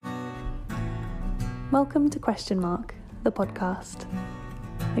Welcome to Question Mark, the podcast,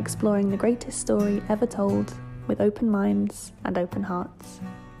 exploring the greatest story ever told with open minds and open hearts.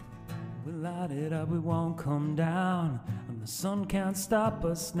 We light it up, we won't come down, and the sun can't stop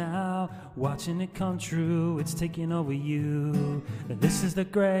us now. Watching it come true, it's taking over you. This is the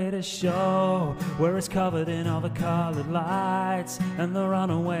greatest show, where it's covered in all the colored lights, and the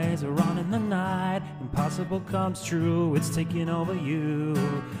runaways are on in the night. Impossible comes true, it's taking over you.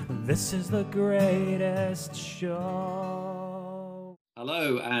 This is the greatest show.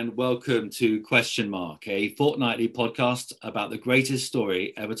 Hello and welcome to Question Mark, a fortnightly podcast about the greatest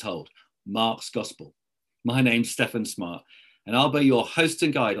story ever told, Mark's Gospel. My name's Stephen Smart, and I'll be your host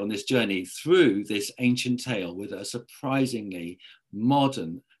and guide on this journey through this ancient tale with a surprisingly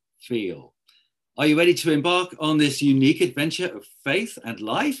modern feel. Are you ready to embark on this unique adventure of faith and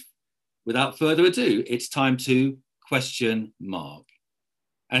life? Without further ado, it's time to question Mark.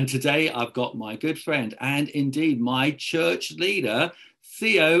 And today I've got my good friend and indeed my church leader,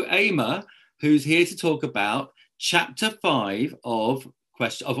 Theo Aymer, who's here to talk about chapter 5 of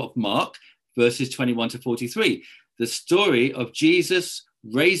Mark, verses 21 to 43, the story of Jesus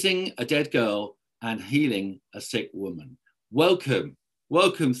raising a dead girl and healing a sick woman. Welcome,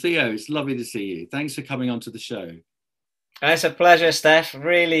 Theo. It's lovely to see you. Thanks for coming onto the show. It's a pleasure, Steph.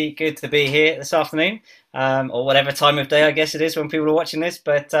 Really good to be here this afternoon, or whatever time of day I guess it is when people are watching this,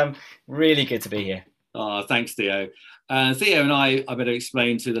 but really good to be here. Oh, thanks, Theo. Theo and I better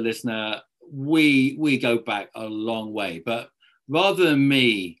explain to the listener, we go back a long way, but rather than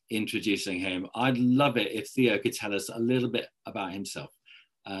me introducing him, I'd love it if Theo could tell us a little bit about himself.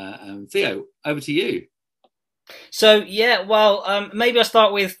 Theo, over to you. So, maybe I'll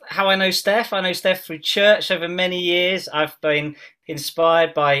start with how I know Steph. I know Steph through church over many years. I've been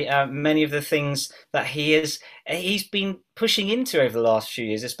inspired by many of the things that he's been pushing into over the last few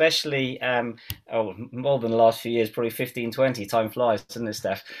years, especially, more than the last few years, probably 15, 20, time flies, doesn't it,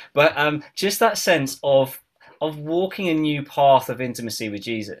 Steph? But just that sense of walking a new path of intimacy with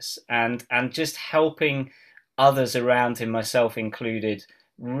Jesus and just helping others around him, myself included,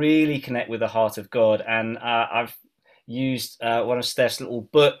 really connect with the heart of God. And I've used one of Steph's little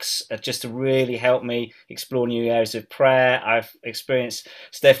books just to really help me explore new areas of prayer. I've experienced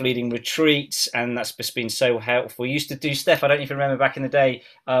Steph leading retreats, and that's just been so helpful. We used to do, Steph, I don't even remember back in the day,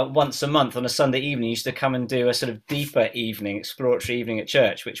 once a month on a Sunday evening, used to come and do a sort of deeper evening, exploratory evening at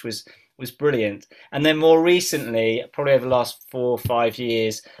church, which was brilliant. And then more recently, probably over the last 4 or 5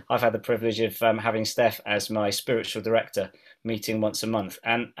 years, I've had the privilege of having Steph as my spiritual director, meeting once a month.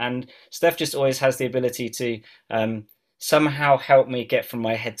 And Steph just always has the ability to somehow help me get from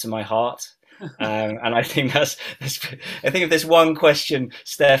my head to my heart. And I think I think if there's one question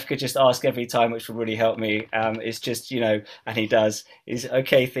Steph could just ask every time, which will really help me, it's just, and he does, is,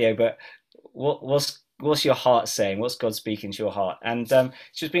 okay, Theo, but what's your heart saying? What's God speaking to your heart? And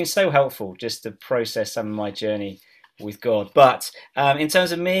it's just been so helpful just to process some of my journey with God. But in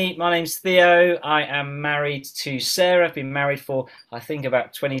terms of me, my name's Theo. I am married to Sarah. I've been married for, I think,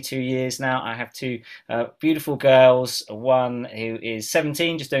 about 22 years now. I have 2 beautiful girls, one who is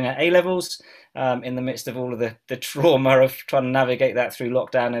 17, just doing her A-levels, in the midst of all of the trauma of trying to navigate that through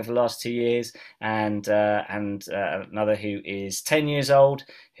lockdown over the last 2 years, and another who is 10 years old,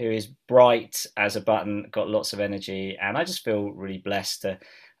 who is bright as a button, got lots of energy, and I just feel really blessed to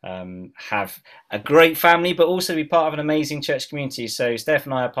have a great family, but also be part of an amazing church community. So Steph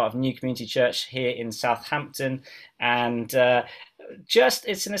and I are part of New Community Church here in Southampton, and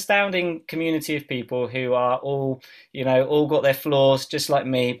it's an astounding community of people who are all got their flaws just like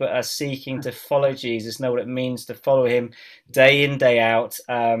me, but are seeking to follow Jesus, know what it means to follow him day in, day out,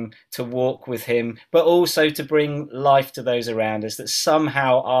 to walk with him, but also to bring life to those around us, that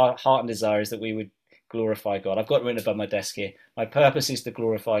somehow our heart and desire is that we would glorify God. I've got it written above my desk here. My purpose is to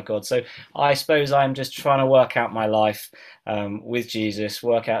glorify God. So I suppose I'm just trying to work out my life with Jesus,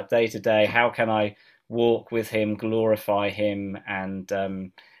 work out day to day, how can I walk with him, glorify him, and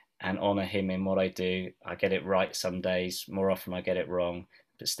honor him in what I do. I get it right some days. More often I get it wrong,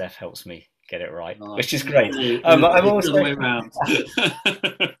 but Steph helps me get it right, which is great. I'm also the way around.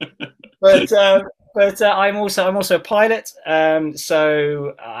 But I'm also a pilot.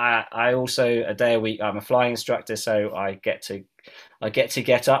 So I also, a day a week, I'm a flying instructor. So I get to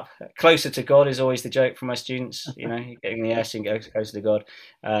get up closer to God is always the joke for my students. Getting the air and go closer to God.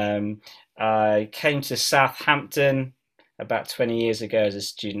 I came to Southampton about 20 years ago as a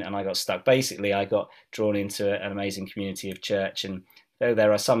student, and I got stuck. Basically, I got drawn into an amazing community of church and though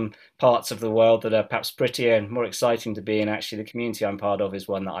there are some parts of the world that are perhaps prettier and more exciting to be in, actually the community I'm part of is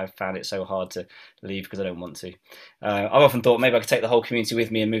one that I've found it so hard to leave because I don't want to. I've often thought maybe I could take the whole community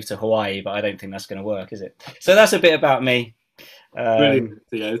with me and move to Hawaii, but I don't think that's going to work, is it? So that's a bit about me. Brilliant,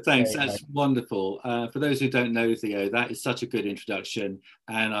 Theo. Thanks. That's wonderful. For those who don't know Theo, that is such a good introduction,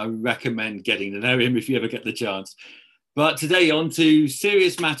 and I recommend getting to know him if you ever get the chance. But today, on to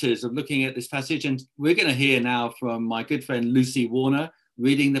serious matters of looking at this passage, and we're going to hear now from my good friend Lucy Warner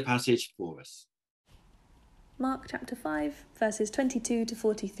reading the passage for us. Mark chapter 5, verses 22 to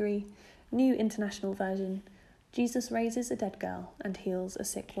 43, New International Version. Jesus raises a dead girl and heals a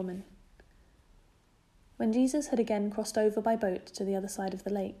sick woman. When Jesus had again crossed over by boat to the other side of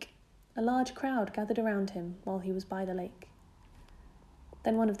the lake, a large crowd gathered around him while he was by the lake.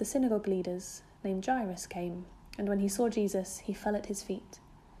 Then one of the synagogue leaders, named Jairus, came, and when he saw Jesus, he fell at his feet.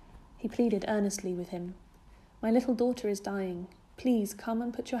 He pleaded earnestly with him, "My little daughter is dying. Please come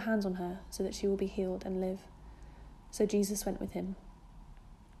and put your hands on her so that she will be healed and live." So Jesus went with him.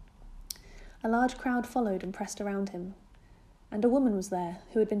 A large crowd followed and pressed around him, and a woman was there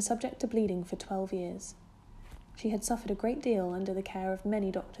who had been subject to bleeding for 12 years. She had suffered a great deal under the care of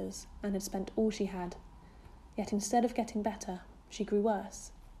many doctors and had spent all she had. Yet instead of getting better, she grew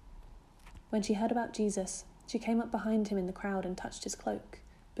worse. When she heard about Jesus, she came up behind him in the crowd and touched his cloak,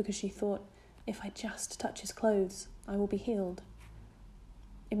 because she thought, "If I just touch his clothes, I will be healed."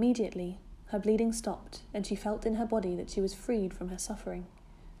 Immediately, her bleeding stopped, and she felt in her body that she was freed from her suffering.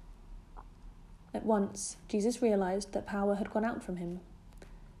 At once, Jesus realized that power had gone out from him.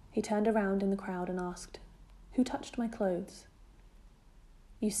 He turned around in the crowd and asked, "Who touched my clothes?"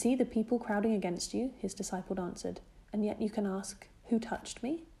 "You see the people crowding against you," his disciple answered, "and yet you can ask, 'Who touched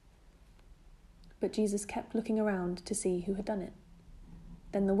me?'" But Jesus kept looking around to see who had done it.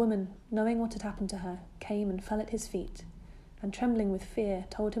 Then the woman, knowing what had happened to her, came and fell at his feet, and trembling with fear,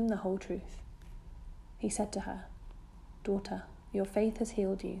 told him the whole truth. He said to her, "Daughter, your faith has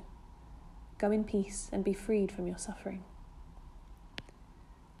healed you. Go in peace and be freed from your suffering."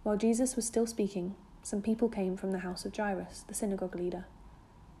 While Jesus was still speaking, some people came from the house of Jairus, the synagogue leader.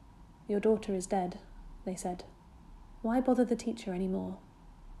 "Your daughter is dead," they said. "Why bother the teacher any more?"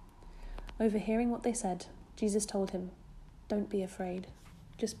 Overhearing what they said, Jesus told him, "Don't be afraid,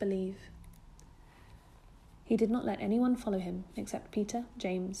 just believe." He did not let anyone follow him except Peter,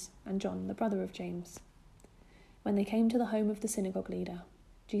 James, and John, the brother of James. When they came to the home of the synagogue leader,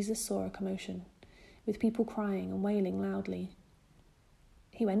 Jesus saw a commotion, with people crying and wailing loudly.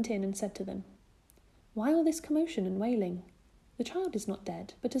 He went in and said to them, "Why all this commotion and wailing? The child is not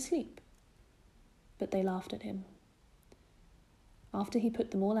dead, but asleep." But they laughed at him. After he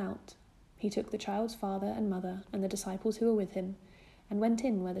put them all out, he took the child's father and mother and the disciples who were with him, and went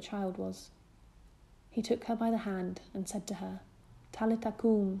in where the child was. He took her by the hand and said to her, "Talitha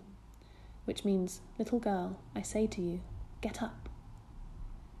koum," which means, "Little girl, I say to you, get up."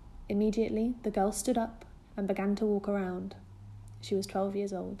 Immediately the girl stood up and began to walk around. She was 12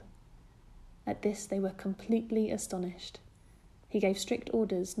 years old. At this they were completely astonished. He gave strict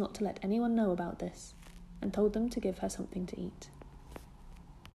orders not to let anyone know about this, and told them to give her something to eat.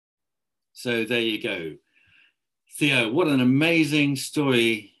 So there you go. Theo, what an amazing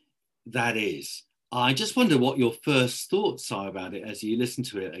story that is. I just wonder what your first thoughts are about it as you listen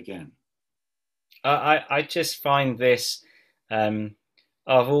to it again. I just find this,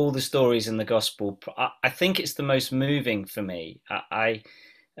 of all the stories in the gospel, I think it's the most moving for me. As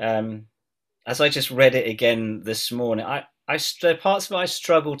I just read it again this morning, parts of it I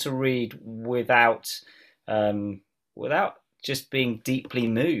struggle to read without just being deeply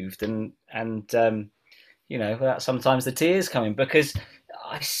moved and without sometimes the tears coming, because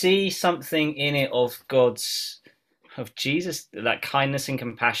I see something in it of Jesus, that kindness and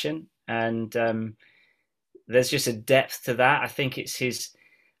compassion, and there's just a depth to that. I think it's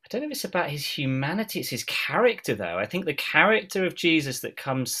I don't know if it's about his humanity, it's his character though. I think the character of Jesus that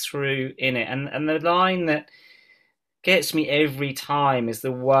comes through in it, and the line that gets me every time is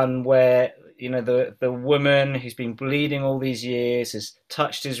the one where the woman who's been bleeding all these years has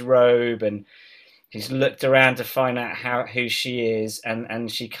touched his robe, and he's looked around to find out who she is,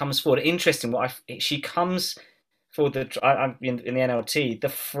 and she comes forward. Interesting, she comes forward. In the NLT, the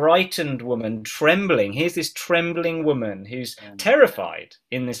frightened woman, trembling. Here's this trembling woman who's terrified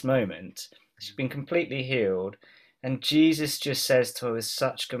in this moment. She's been completely healed, and Jesus just says to her with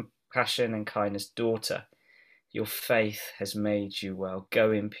such compassion and kindness, "Daughter, your faith has made you well.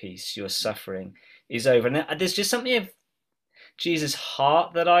 Go in peace. Your suffering is over." And there's just something of Jesus'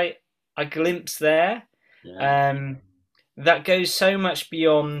 heart that I glimpse there, that goes so much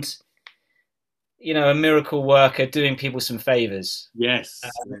beyond a miracle worker doing people some favors, Yes.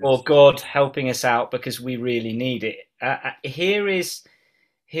 or God helping us out because we really need it. Here is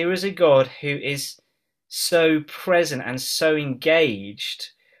a God who is so present and so engaged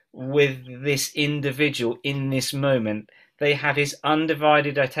with this individual in this moment. They have his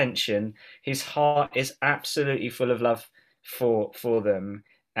undivided attention. His heart is absolutely full of love for them,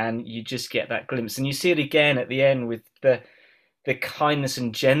 and you just get that glimpse. And you see it again at the end with the kindness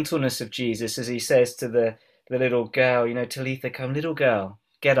and gentleness of Jesus as he says to the little girl, Talitha, come, little girl,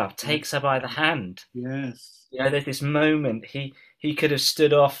 get up, takes her by the hand. Yes. There's this moment he could have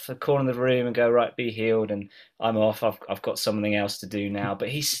stood off the corner of the room and go, right, be healed, and I'm off. I've got something else to do now. But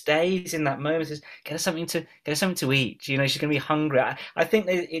he stays in that moment. Says, get her something to eat. She's going to be hungry. I think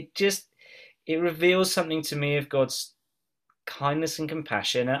that it reveals something to me of God's kindness and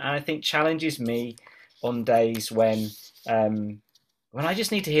compassion, and I think challenges me on days when I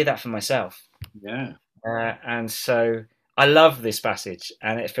just need to hear that for myself. Yeah. And so I love this passage,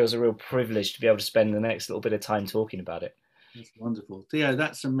 and it feels a real privilege to be able to spend the next little bit of time talking about it. That's wonderful. Theo,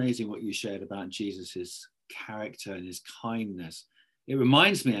 that's amazing what you shared about Jesus's character and his kindness. It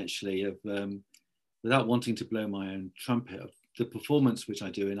reminds me actually of, without wanting to blow my own trumpet, of the performance which I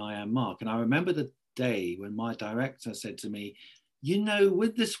do in I Am Mark. And I remember the day when my director said to me,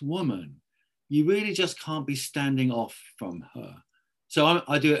 with this woman, you really just can't be standing off from her. So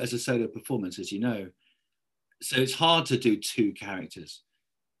I do it as a solo performance, as you know. So it's hard to do two characters.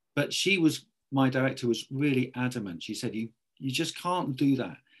 But my director was really adamant. She said, you just can't do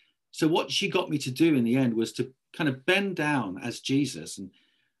that. So what she got me to do in the end was to kind of bend down as Jesus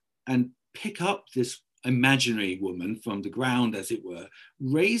and pick up this imaginary woman from the ground, as it were,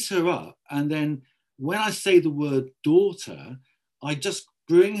 raise her up. And then when I say the word daughter, I just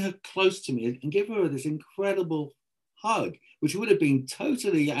bring her close to me and give her this incredible hug, which would have been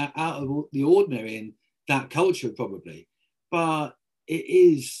totally out of the ordinary in that culture probably. But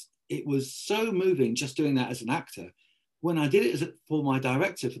it was so moving just doing that as an actor. When I did it for my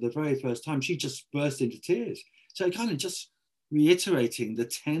director for the very first time, she just burst into tears. So kind of just reiterating the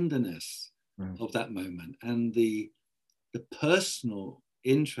tenderness of that moment and the personal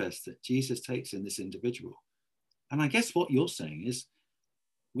interest that Jesus takes in this individual. And I guess what you're saying is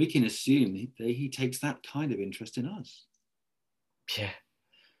we can assume that he takes that kind of interest in us. Yeah.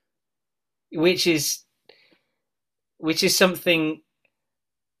 Which is something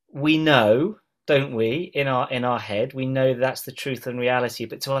we know, don't we, in our head. We know that's the truth and reality,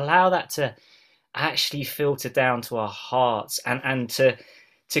 but to allow that to actually filter down to our hearts and to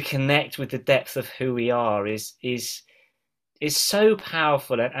connect with the depth of who we are is so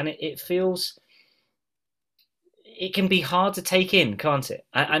powerful, and it feels, it can be hard to take in, can't it?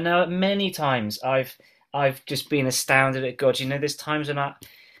 I know many times I've just been astounded at God. There's times when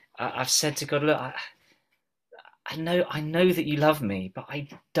I've said to God, look, I know that you love me, but I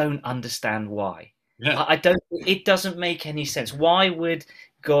don't understand why. Yeah. I don't. It doesn't make any sense. Why would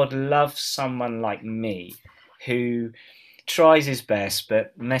God love someone like me, who tries his best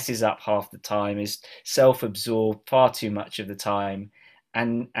but messes up half the time, is self-absorbed far too much of the time,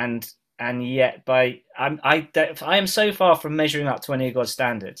 and yet I am so far from measuring up to any of God's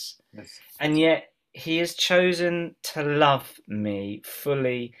standards, Yes. and yet he has chosen to love me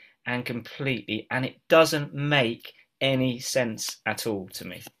fully and completely, and it doesn't make any sense at all to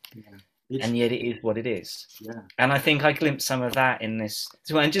me. Yeah. And yet it is what it is. Yeah. And I think I glimpsed some of that in this.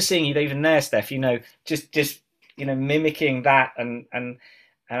 And just seeing you even there, Steph, just mimicking that and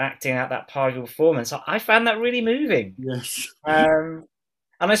acting out that part of your performance, I found that really moving. Yes. And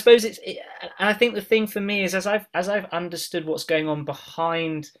I suppose and I think the thing for me is, as I've understood what's going on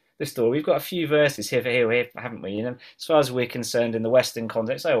behind the story, we've got a few verses here, haven't we? As far as we're concerned in the Western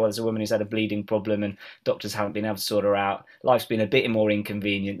context, there's a woman who's had a bleeding problem and doctors haven't been able to sort her out. Life's been a bit more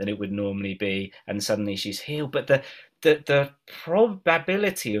inconvenient than it would normally be, and suddenly she's healed. But the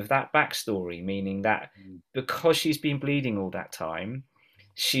probability of that backstory, meaning that because she's been bleeding all that time,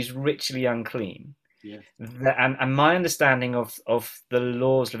 she's ritually unclean. Yes. And my understanding of the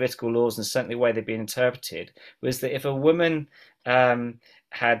laws, Levitical laws, and certainly the way they've been interpreted, was that if a woman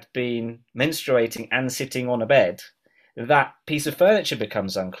had been menstruating and sitting on a bed, that piece of furniture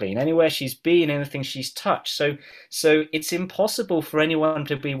becomes unclean. Anywhere she's been, anything she's touched. So it's impossible for anyone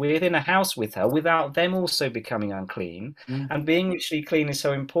to be within a house with her without them also becoming unclean. Yeah. And being ritually clean is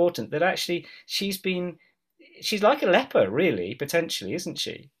so important that actually she's like a leper, really, potentially, isn't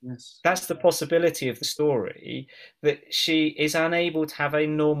she? Yes. That's the possibility of the story, that she is unable to have a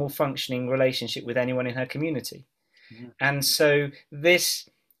normal functioning relationship with anyone in her community. Yeah. And so this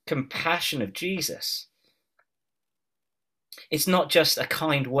compassion of Jesus it's not just a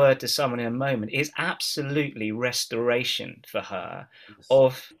kind word to someone in a moment. It's absolutely restoration for her Yes.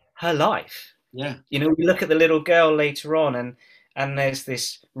 of her life. Yeah. You know, we look at the little girl later on, and there's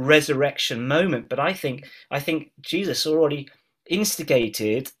this resurrection moment. But I think Jesus already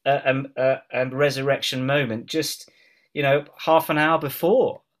instigated a resurrection moment just, half an hour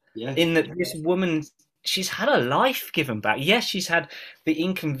before. Yes. In that this woman, she's had her life given back. Yes, she's had the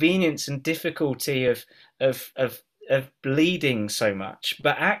inconvenience and difficulty of of of bleeding so much,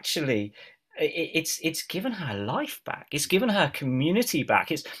 but actually, it's given her life back. It's given her community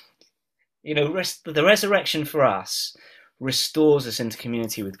back. It's the resurrection for us restores us into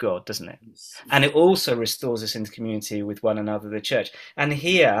community with God, doesn't it? Yes. And it also restores us into community with one another, the church. And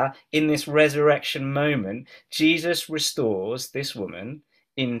here, in this resurrection moment, Jesus restores this woman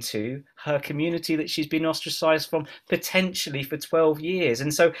into her community that she's been ostracized from potentially for 12 years.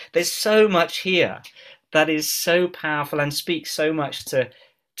 And so there's so much here that is so powerful and speaks so much to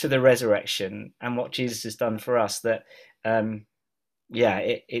the resurrection and what Jesus has done for us that,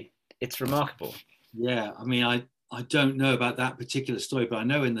 yeah, it's remarkable. Yeah. I mean, I don't know about that particular story, but I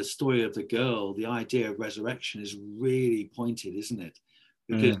know in the story of the girl, the idea of resurrection is really pointed, isn't it?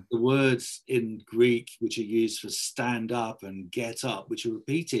 Because the words in Greek, which are used for stand up and get up, which are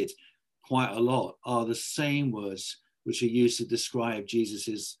repeated quite a lot, are the same words which are used to describe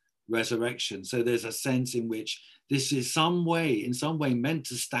Jesus's resurrection. So there's a sense in which this is in some way meant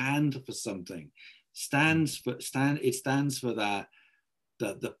to stand for something. It stands for that,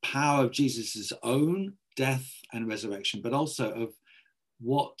 the power of Jesus's own death and resurrection, but also of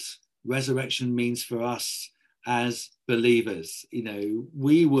what resurrection means for us as believers.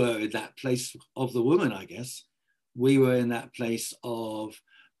 We were in that place of the woman, I guess. We were in that place of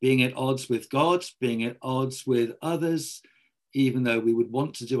being at odds with God, being at odds with others, even though we would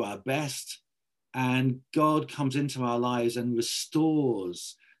want to do our best. And God comes into our lives and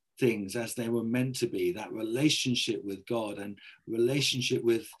restores things as they were meant to be, that relationship with God and relationship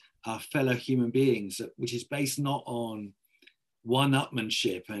with our fellow human beings, which is based not on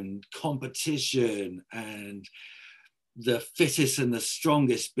one-upmanship and competition and the fittest and the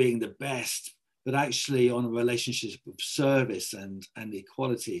strongest being the best, but actually on a relationship of service and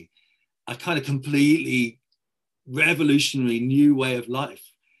equality, a kind of completely revolutionary new way of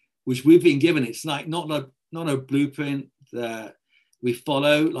life, which we've been given. It's like not a blueprint that we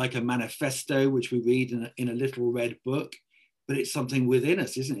follow, like a manifesto, which we read in a little red book, but it's something within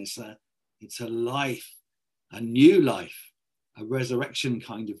us, isn't it? It's a life, a new life, a resurrection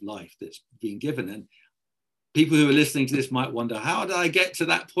kind of life that's been given. And people who are listening to this might wonder, how did I get to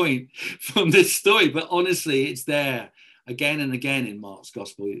that point from this story? But honestly, it's there again and again in Mark's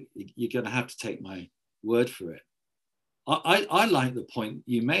gospel. You're going to have to take my word for it. I like the point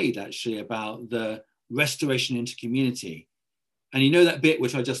you made, actually, about the restoration into community. And that bit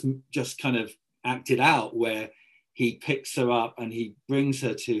which I just kind of acted out, where he picks her up and he brings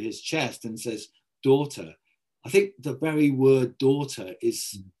her to his chest and says, daughter. I think the very word daughter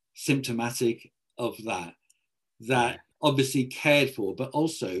is symptomatic of that obviously cared for, but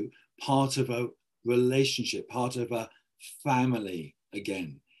also part of a relationship, part of a family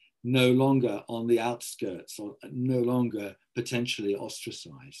again, no longer on the outskirts or no longer potentially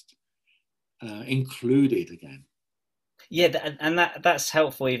ostracized, included again. Yeah, and that's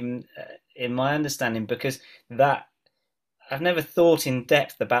helpful even in my understanding, because that I've never thought in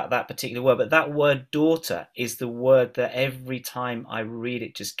depth about that particular word, but that word daughter is the word that every time I read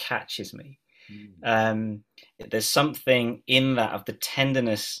it just catches me. There's something in that of the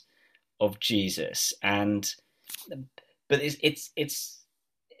tenderness of Jesus, but it's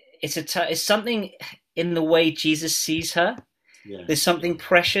something in the way Jesus sees her. Yeah. There's something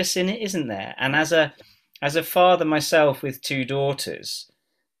precious in it, isn't there? And as a father myself with two daughters,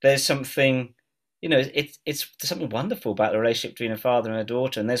 there's something, it's something wonderful about the relationship between a father and a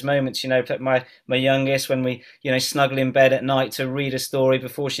daughter. And there's moments, my youngest, when we, snuggle in bed at night to read a story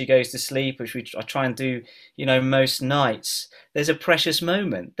before she goes to sleep, which I try and do, most nights. There's a precious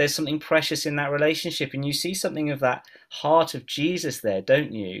moment. There's something precious in that relationship. And you see something of that heart of Jesus there,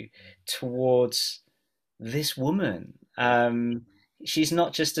 don't you, towards this woman. She's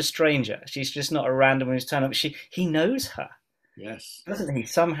not just a stranger. She's just not a random who's turned up. He knows her. Yes. Doesn't he?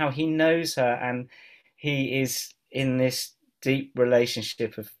 Somehow he knows her, and he is in this deep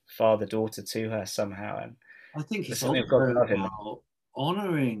relationship of father-daughter to her somehow. And I think it's something also God love him. about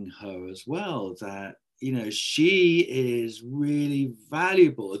honoring her as well, that, she is really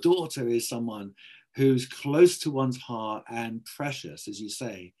valuable. A daughter is someone who's close to one's heart and precious, as you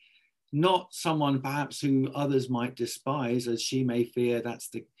say. Not someone perhaps who others might despise, as she may fear that's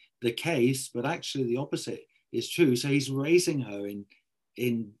the case, but actually the opposite. is true. So he's raising her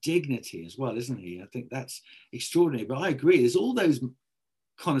in dignity as well, isn't he? I think that's extraordinary. But I agree, there's all those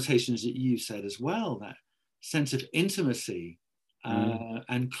connotations that you said as well, that sense of intimacy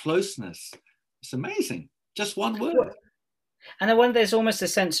and closeness. It's amazing. Just one word. And I wonder, there's almost a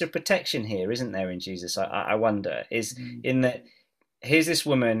sense of protection here, isn't there, in Jesus? I wonder, is in that here's this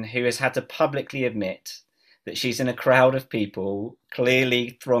woman who has had to publicly admit that she's in a crowd of people,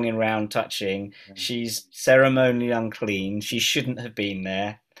 clearly thronging around, touching. She's ceremonially unclean. She shouldn't have been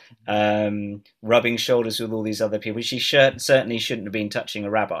there, rubbing shoulders with all these other people. She certainly shouldn't have been touching a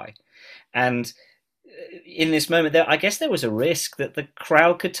rabbi. And in this moment, I guess there was a risk that the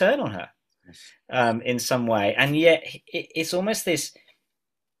crowd could turn on her in some way. And yet it's almost this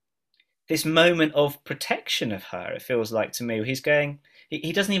moment of protection of her, it feels like to me. He's going,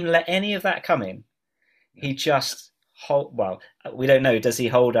 he doesn't even let any of that come in. He just we don't know, does he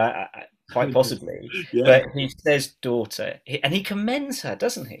hold her? Quite possibly. But he says daughter, and he commends her,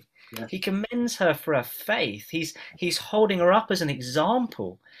 doesn't he? He commends her for her faith. He's holding her up as an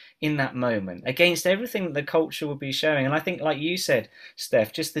example in that moment against everything that the culture would be showing. And I think, like you said,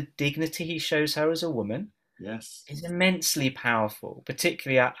 Steph, just the dignity he shows her as a woman is immensely powerful,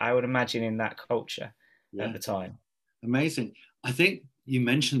 particularly I would imagine in that culture at the time. Amazing. I think you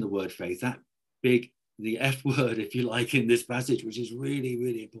mentioned the word faith, that the F word, if you like, in this passage, which is really,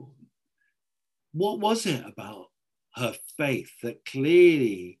 really important. What was it about her faith that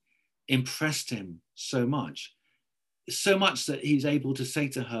clearly impressed him so much that he's able to say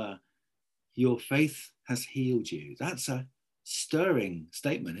to her, your faith has healed you? That's a stirring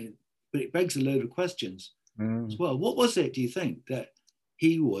statement, but it begs a load of questions as well. What was it, do you think, that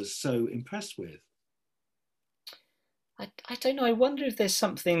he was so impressed with? I don't know. I wonder if there's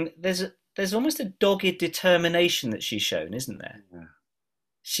something, there's almost a dogged determination that she's shown, isn't there?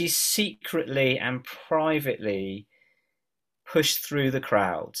 She's secretly and privately pushed through the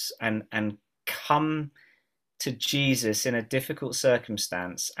crowds and come to Jesus in a difficult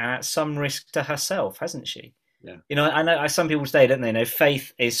circumstance and at some risk to herself, hasn't she? You know, I know some people say, don't they, know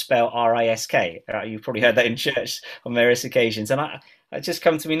faith is spelled R-I-S-K. You've probably heard that in church on various occasions. And it just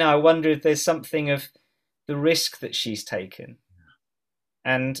come to me now. I wonder if there's something of the risk that she's taken,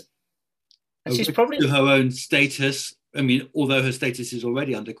 and she's probably to her own status. I mean, although her status is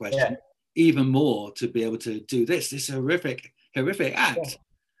already under question, even more to be able to do this horrific act.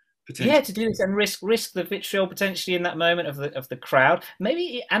 To do this and risk the vitriol potentially in that moment of the crowd,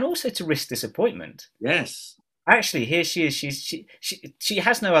 maybe, and also to risk disappointment. Actually, here she is. She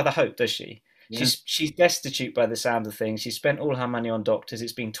has no other hope, does she? She's destitute by the sound of things. She's spent all her money on doctors.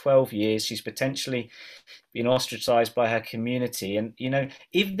 It's been 12 years. She's potentially been ostracized by her community. And, you know,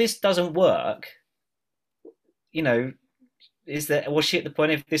 if this doesn't work, you know, was she at the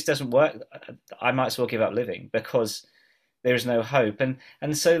point, if this doesn't work, I might as well give up living because there is no hope.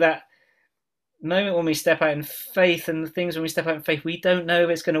 And so that moment when we step out in faith, and the things when we step out in faith, we don't know if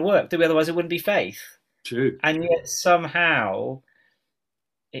it's going to work, do we? Otherwise it wouldn't be faith. True. And yet somehow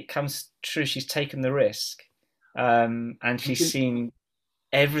it comes true. She's taken the risk, and she's seen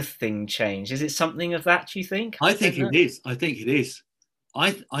everything change. Is it something of that, do you think? I think it is.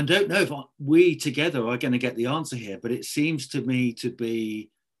 I don't know if we together are going to get the answer here, but it seems to me to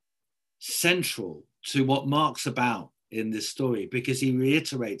be central to what Mark's about in this story, because he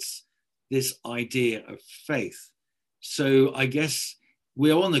reiterates this idea of faith. So I guess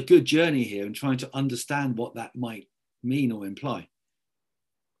we're on a good journey here and trying to understand what that might mean or imply.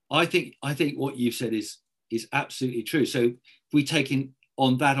 I think what you said is absolutely true. So if we take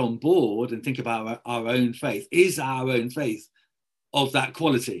on board and think about our own faith, is our own faith of that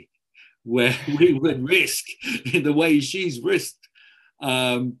quality where we would risk in the way she's risked?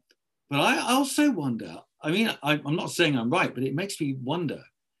 But I also wonder, I mean, I'm not saying I'm right, but it makes me wonder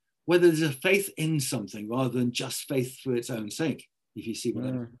whether there's a faith in something rather than just faith for its own sake, if you see what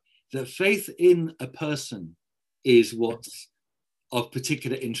I mean. That faith in a person is what's of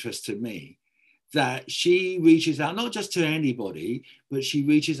particular interest to me. That she reaches out, not just to anybody, but she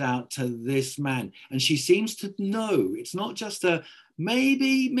reaches out to this man. And she seems to know, it's not just a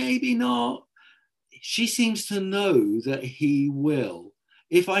maybe, maybe not. She seems to know that he will.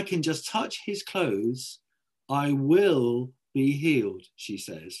 If I can just touch his clothes, I will be healed, she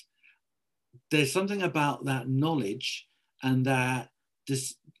says. There's something about that knowledge and that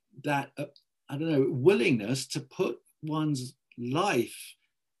willingness to put one's life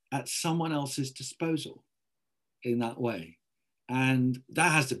at someone else's disposal in that way. And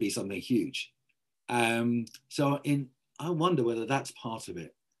that has to be something huge. So I wonder whether that's part of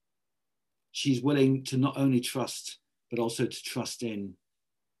it. She's willing to not only trust, but also to trust in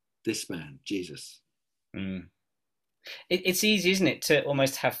this man, Jesus. Mm. It's easy, isn't it, to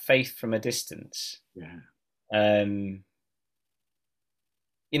almost have faith from a distance. Yeah. In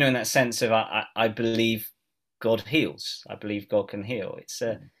that sense of I believe God heals. I believe God can heal.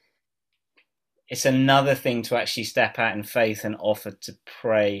 It's another thing to actually step out in faith and offer to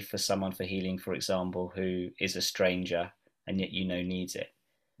pray for someone for healing, for example, who is a stranger and yet needs it.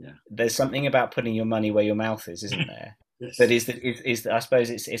 Yeah. There's something about putting your money where your mouth is, isn't there? Yes. That is I suppose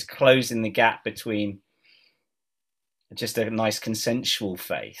it's closing the gap between just a nice consensual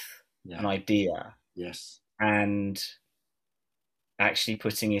faith, an idea, yes, and actually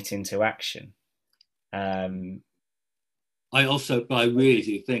putting it into action. I really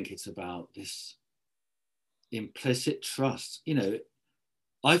do think it's about this implicit trust.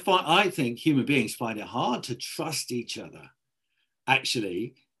 I think human beings find it hard to trust each other.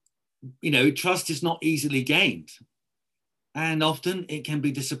 Actually, trust is not easily gained, and often it can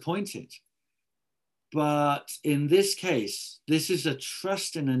be disappointed. But in this case, this is a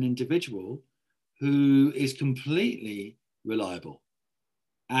trust in an individual who is completely reliable,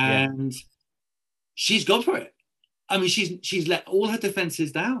 and she's gone for it. I mean, she's let all her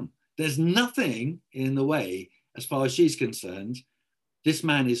defenses down. There's nothing in the way, as far as she's concerned. This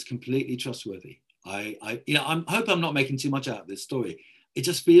man is completely trustworthy. I hope I'm not making too much out of this story. It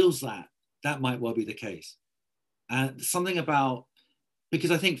just feels that might well be the case. And something about,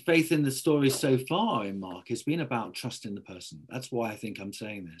 because I think faith in the story so far in Mark has been about trusting the person. That's why I think I'm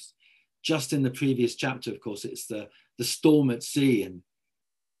saying this. Just in the previous chapter, of course, it's the storm at sea, and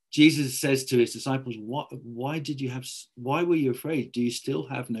Jesus says to his disciples, why were you afraid? Do you still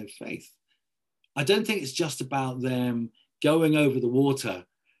have no faith? I don't think it's just about them going over the water,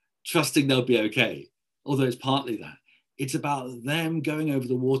 trusting they'll be okay, although it's partly that. It's about them going over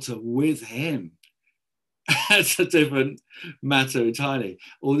the water with him. That's a different matter entirely.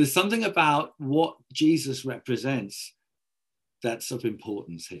 Or there's something about what Jesus represents that's of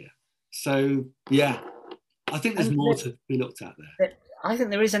importance here. So, yeah, I think there's more to be looked at there. I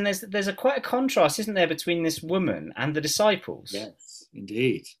think there is, and there's quite a contrast, isn't there, between this woman and the disciples? Yes,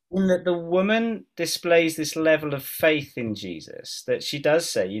 indeed. In that the woman displays this level of faith in Jesus that she does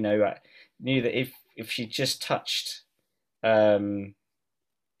say, I knew that if she just touched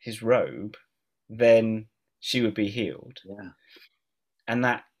his robe, then she would be healed. Yeah. And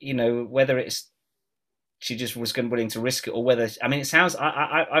that, whether it's she just was willing to risk it, or whether, I mean, it sounds,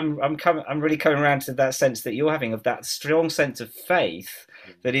 I'm really coming around to that sense that you're having, of that strong sense of faith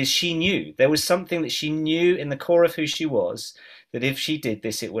that is, she knew there was something that she knew in the core of who she was, that if she did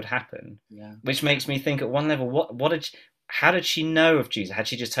this, it would happen. Yeah. Which makes me think at one level, how did she know of Jesus? Had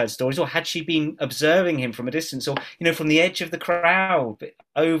she just heard stories, or had she been observing him from a distance, or, from the edge of the crowd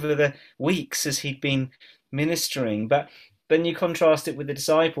over the weeks as he'd been ministering? But then you contrast it with the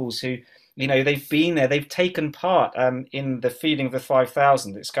disciples who, they've been there, they've taken part in the feeding of the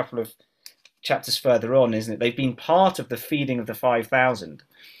 5,000. It's a couple of chapters further on, isn't it? They've been part of the feeding of the 5,000,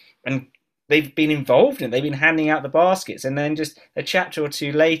 and they've been involved in it. They've been handing out the baskets, and then just a chapter or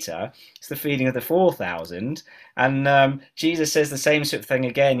two later, it's the feeding of the 4,000, and Jesus says the same sort of thing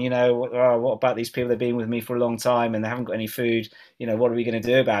again. What about these people? They've been with me for a long time, and they haven't got any food. What are we going to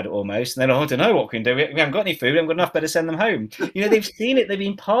do about it? Almost, and then I don't know what we can do. We haven't got any food. We haven't got enough. Better send them home. They've seen it. They've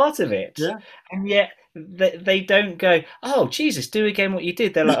been part of it, yeah. And yet they don't go, oh, Jesus, do again what you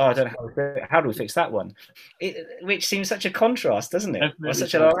did. They're like, oh, I don't know how do we fix that one, which seems such a contrast, doesn't it? Or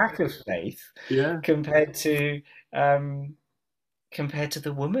such a lack of faith, compared to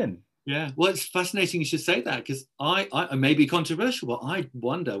the woman. Yeah, well, it's fascinating you should say that, because I may be controversial, but I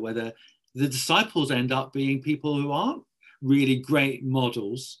wonder whether the disciples end up being people who aren't really great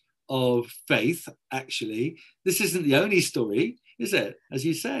models of faith. Actually, this isn't the only story, is it? As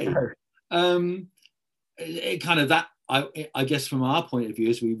you say. No. It kind of that, I guess from our point of view,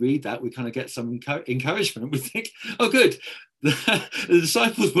 as we read that, we kind of get some encouragement. We think, oh, good, the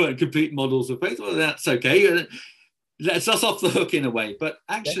disciples weren't complete models of faith. Well, that's okay. Lets us off the hook in a way. But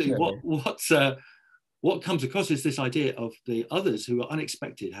actually, what comes across is this idea of the others who are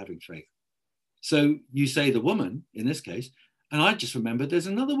unexpected having faith. So you say the woman in this case, and I just remembered there's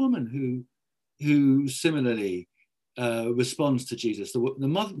another woman who similarly responds to Jesus. The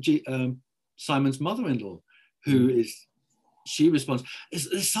mother. Simon's mother-in-law, she responds.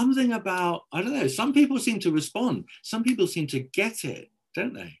 There's something about, I don't know, some people seem to respond. Some people seem to get it,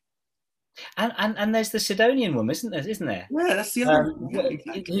 don't they? And there's the Sidonian woman, isn't there? Yeah, that's the other one. Yeah,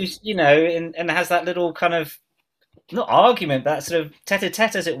 exactly. Who's, and has that little kind of not argument, that sort of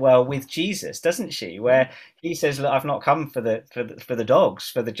tete-a-tete, as it were, with Jesus, doesn't she? Where he says, "Look, I've not come for the dogs,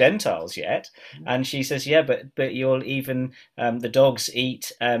 for the Gentiles yet," and she says, "Yeah, but you'll even the dogs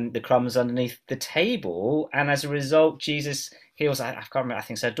eat the crumbs underneath the table," and as a result, Jesus heals. I can't remember. I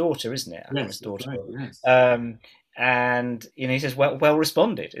think it's her daughter, isn't it? I Yes, can't remember right, his daughter. yes. And he says, well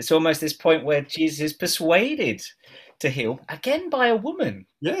responded. It's almost this point where Jesus is persuaded to heal again by a woman.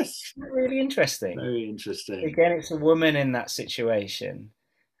 Yes. Isn't that really interesting? Very interesting. Again, it's a woman in that situation.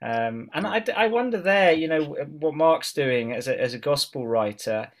 And I wonder there, what Mark's doing as a gospel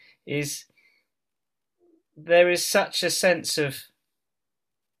writer is there is such a sense of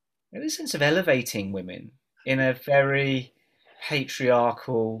elevating women in a very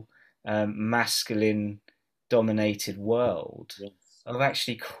patriarchal, masculine dominated world, Yes. of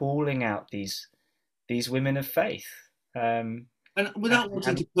actually calling out these women of faith. And without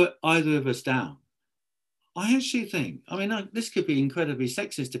wanting to put either of us down, I actually think, I mean, this could be incredibly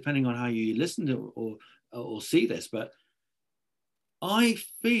sexist depending on how you listen to or see this, but I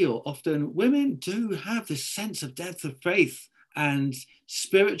feel often women do have this sense of depth of faith and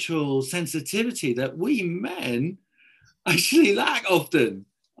spiritual sensitivity that we men actually lack often.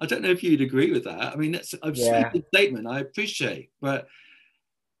 I don't know if you'd agree with that. I mean, that's a sweeping statement, I appreciate, but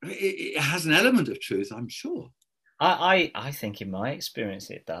it has an element of truth, I'm sure. I think in my experience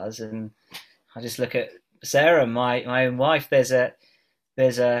it does, and I just look at Sarah, my own wife. There's a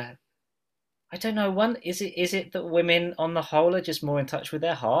I don't know. One is it that women on the whole are just more in touch with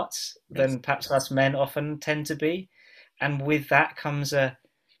their hearts than perhaps us men often tend to be, and with that comes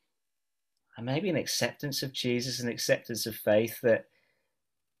maybe an acceptance of Jesus, an acceptance of faith that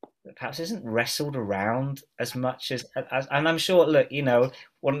perhaps isn't wrestled around as much as and I'm sure. Look, not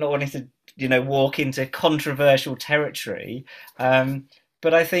wanting to walk into controversial territory.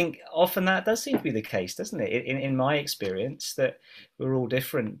 But I think often that does seem to be the case, doesn't it? In my experience, that we're all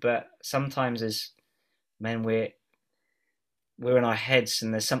different, but sometimes as men we're in our heads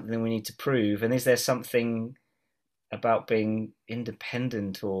and there's something we need to prove. And is there something about being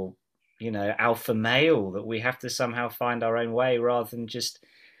independent or, alpha male that we have to somehow find our own way rather than just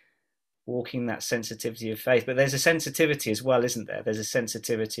walking that sensitivity of faith? But there's a sensitivity as well, isn't there? There's a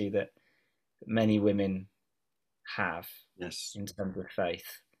sensitivity that many women have. Yes. In terms of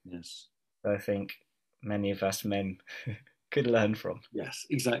faith. Yes. I think many of us men could learn from. Yes,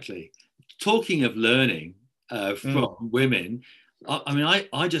 exactly. Talking of learning from women, I mean,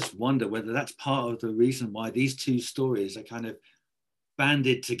 I just wonder whether that's part of the reason why these two stories are kind of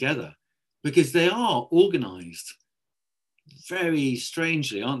banded together, because they are organized very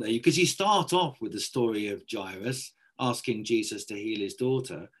strangely, aren't they? Because you start off with the story of Jairus asking Jesus to heal his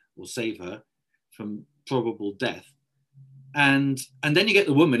daughter or save her from probable death. And then you get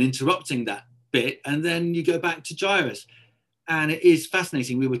the woman interrupting that bit, and then you go back to Jairus. And it is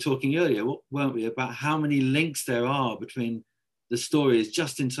fascinating. We were talking earlier, weren't we, about how many links there are between the stories,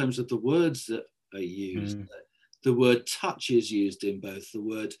 just in terms of the words that are used. The word touch is used in both.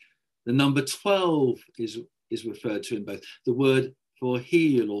 The number 12 is referred to in both. The word for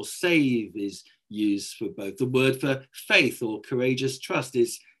heal or save is used for both. The word for faith or courageous trust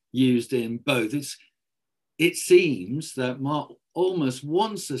is used in both. It seems that Mark almost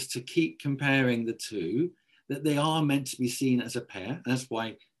wants us to keep comparing the two, that they are meant to be seen as a pair. That's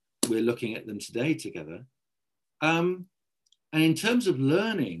why we're looking at them today together. And in terms of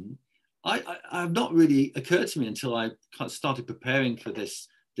learning, I've not really occurred to me until I started preparing for this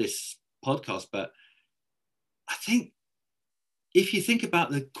podcast, but I think if you think about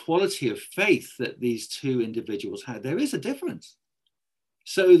the quality of faith that these two individuals had, there is a difference.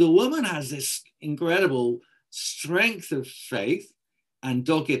 So the woman has this incredible strength of faith and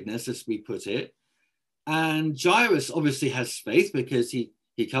doggedness, as we put it. And Jairus obviously has faith because he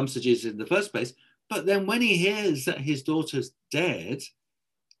comes to Jesus in the first place. But then when he hears that his daughter's dead,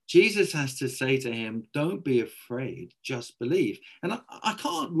 Jesus has to say to him, don't be afraid, just believe. And I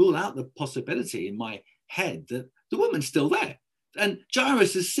can't rule out the possibility in my head that the woman's still there. And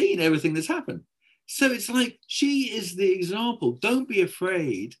Jairus has seen everything that's happened. So it's like she is the example. Don't be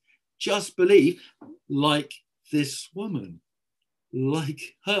afraid, just believe, like this woman, like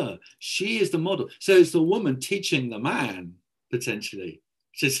her. She is the model. So it's the woman teaching the man, potentially,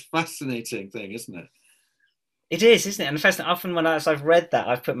 which is a fascinating thing, isn't it? It is, isn't it? And fascinating. Often as I've read that,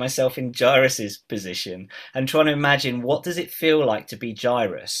 I've put myself in Jairus's position and trying to imagine what does it feel like to be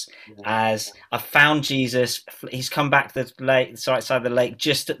Jairus, as I've found Jesus, he's come back to the lake, the right side of the lake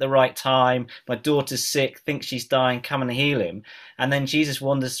just at the right time. My daughter's sick, thinks she's dying, come and heal him. And then Jesus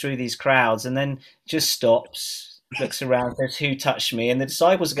wanders through these crowds and then just stops looks around, says, "Who touched me?" And the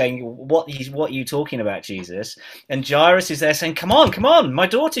disciples are going, "What are you talking about, Jesus?" And Jairus is there saying, come on, my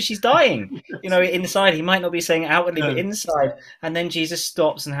daughter, she's dying. You know, inside he might not be saying it outwardly, but inside. And then Jesus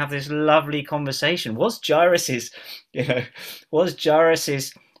stops and have this lovely conversation. Was Jairus's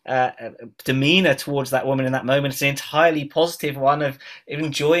demeanor towards that woman in that moment is an entirely positive one of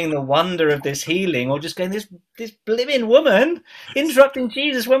enjoying the wonder of this healing, or just going, this blimmin' woman interrupting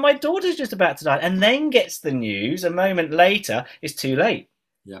Jesus when my daughter's just about to die, and then gets the news a moment later, it's too late.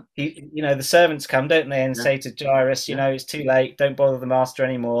 Yeah. The servants come, don't they, and say to Jairus, it's too late, don't bother the master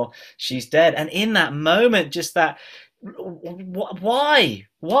anymore, she's dead. And in that moment, just that, why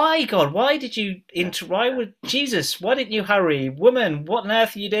God, why did you Jesus, why didn't you hurry, woman, what on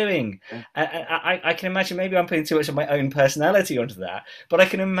earth are you doing? I can imagine, maybe I'm putting too much of my own personality onto that, but I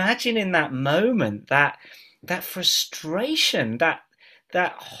can imagine in that moment that frustration, that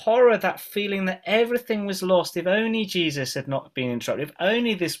horror, that feeling that everything was lost. If only Jesus had not been interrupted, if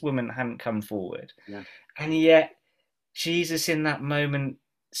only this woman hadn't come forward. And yet Jesus in that moment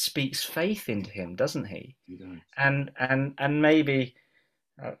speaks faith into him, doesn't he? And maybe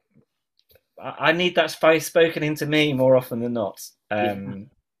I need that faith spoken into me more often than not.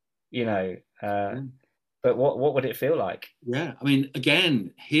 But what would it feel like? Yeah, I mean,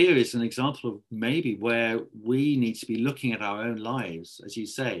 again, here is an example of maybe where we need to be looking at our own lives, as you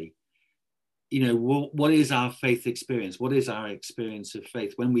say. What is our faith experience? What is our experience of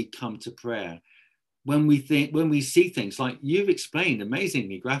faith when we come to prayer? When we see things like you've explained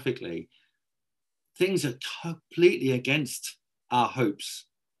amazingly graphically, things are completely against our hopes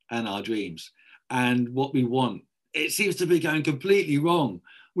and our dreams and what we want. It seems to be going completely wrong.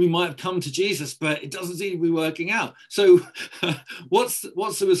 We might have come to Jesus, but it doesn't seem to be working out. So what's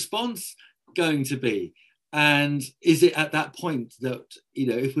the response going to be? And is it at that point that,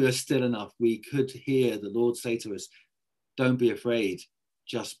 if we are still enough, we could hear the Lord say to us, don't be afraid,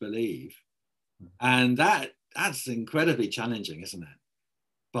 just believe. And that's incredibly challenging, isn't it?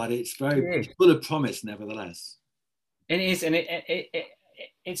 But it's very full of promise, nevertheless. It is, and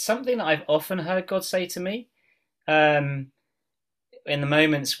it's something that I've often heard God say to me in the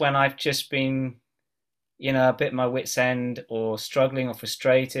moments when I've just been, a bit my wit's end, or struggling, or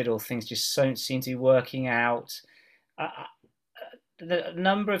frustrated, or things just don't seem to be working out. The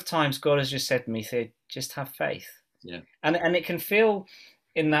number of times God has just said to me, just have faith. Yeah. And it can feel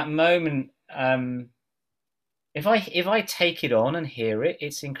in that moment, if I take it on and hear it,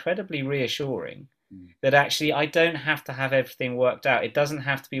 it's incredibly reassuring that actually I don't have to have everything worked out. It doesn't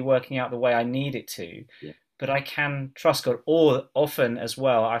have to be working out the way I need it to, but I can trust God. Or often as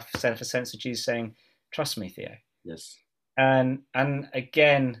well, I've sensed a sense of Jesus saying, trust me, Theo. Yes. And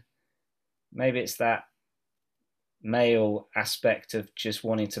again, maybe it's that male aspect of just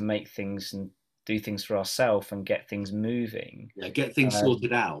wanting to make things and do things for ourselves and get things moving. Yeah, get things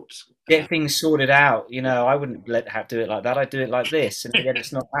sorted out. Get things sorted out. I wouldn't do it like that. I'd do it like this, and yet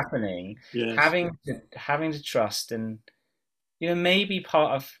it's not happening. Yes. Having to trust, and maybe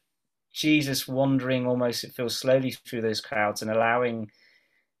part of Jesus wandering, almost it feels, slowly through those crowds and allowing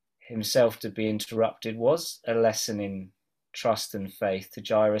himself to be interrupted was a lesson in trust and faith to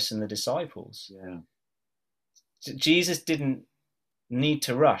Jairus and the disciples. Yeah. Jesus didn't need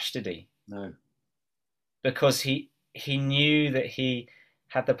to rush, did he? No. Because he knew that he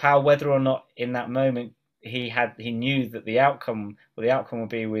had the power, whether or not in that moment he knew that the outcome would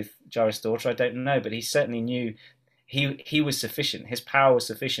be with Jairus' daughter, I don't know, but he certainly knew he was sufficient. His power was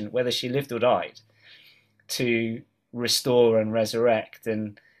sufficient, whether she lived or died, to restore and resurrect.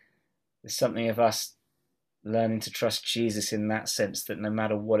 And there's something of us learning to trust Jesus in that sense, that no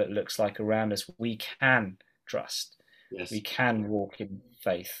matter what it looks like around us, we can trust. Yes. We can walk in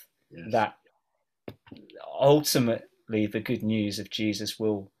faith. Yes. That ultimately the good news of Jesus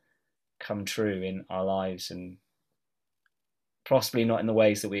will come true in our lives, and possibly not in the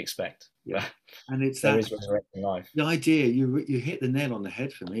ways that we expect. Yeah. And it's there is resurrecting life. The idea, you hit the nail on the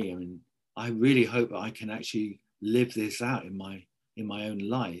head for me. I mean, I really hope I can actually live this out in my own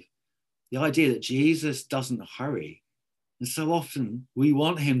life. The idea that Jesus doesn't hurry. And so often we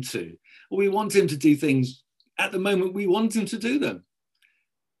want him to, or we want him to do things at the moment we want him to do them.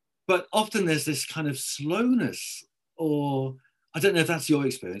 But often there's this kind of slowness, or I don't know if that's your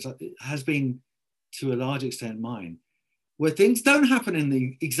experience, it has been to a large extent mine, where things don't happen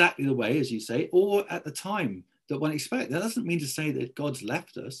in exactly the way, as you say, or at the time that one expects. That doesn't mean to say that God's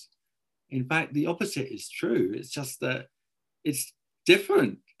left us. In fact, the opposite is true. It's just that it's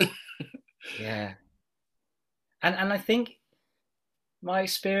different. Yeah. And I think my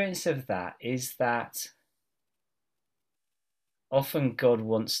experience of that is that often God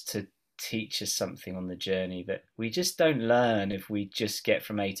wants to teach us something on the journey that we just don't learn if we just get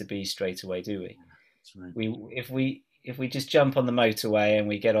from A to B straight away, do we? That's right. If we just jump on the motorway and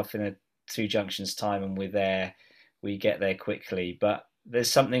we get off in a 2 junctions time and we're there, we get there quickly. But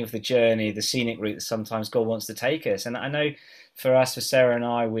there's something of the journey, the scenic route that sometimes God wants to take us. And I know for us, for Sarah and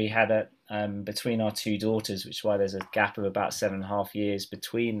I, we had between our 2 daughters, which is why there's a gap of about 7.5 years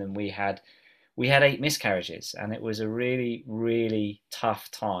between them, we had 8 miscarriages, and it was a really, really tough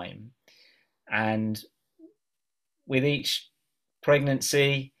time. And with each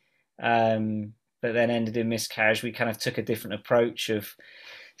pregnancy that then ended in miscarriage, we kind of took a different approach of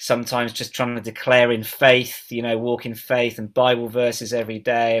sometimes just trying to declare in faith, walk in faith and Bible verses every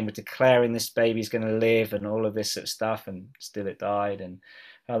day, and we're declaring this baby's going to live and all of this sort of stuff, and still it died. And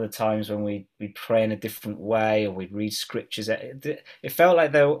other times when we'd pray in a different way, or we'd read scriptures. It felt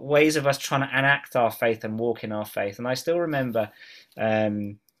like there were ways of us trying to enact our faith and walk in our faith. And I still remember,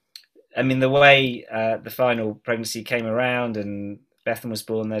 the way the final pregnancy came around and Bethan was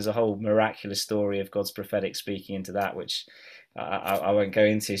born, there's a whole miraculous story of God's prophetic speaking into that, which I won't go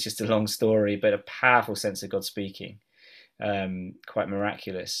into. It's just a long story, but a powerful sense of God speaking, quite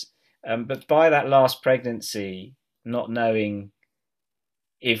miraculous. But by that last pregnancy, not knowing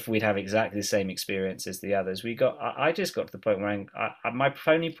if we'd have exactly the same experience as the others, I just got to the point where my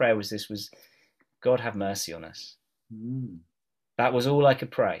only prayer was, God, have mercy on us. That was all I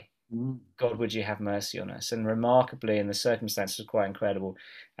could pray. God, would you have mercy on us? And remarkably, and the circumstances were quite incredible,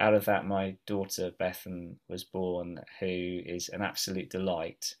 out of that my daughter Bethan was born, who is an absolute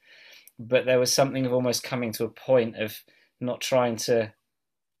delight. But there was something of almost coming to a point of not trying to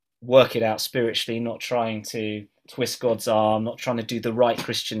work it out spiritually, not trying to twist God's arm, not trying to do the right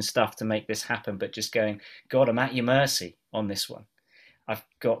Christian stuff to make this happen, but just going, God, I'm at your mercy on this one. I've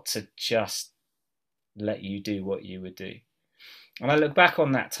got to just let you do what you would do. And I look back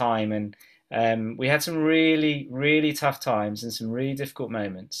on that time, and we had some really, really tough times and some really difficult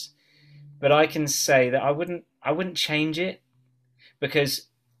moments. But I can say that I wouldn't change it, because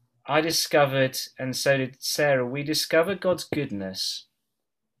I discovered, and so did Sarah, we discovered God's goodness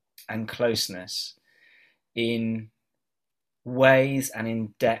and closeness in ways and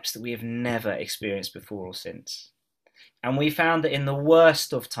in depths that we have never experienced before or since. And we found that in the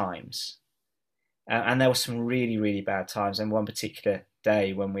worst of times, and there were some really, really bad times, and one particular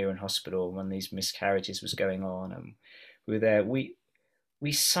day when we were in hospital, when these miscarriages was going on, and we were there, we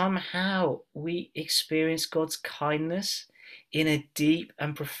experienced God's kindness in a deep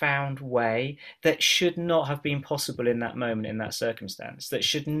and profound way that should not have been possible in that moment, in that circumstance, that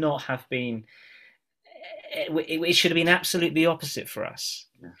should not have been, it should have been absolutely the opposite for us.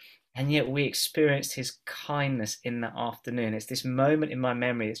 Yeah. And yet we experienced his kindness in that afternoon. It's this moment in my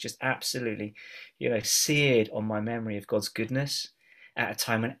memory that's just absolutely, seared on my memory of God's goodness at a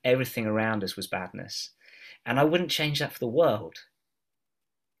time when everything around us was badness. And I wouldn't change that for the world,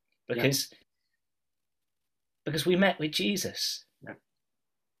 because we met with Jesus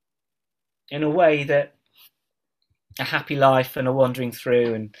in a way that a happy life and a wandering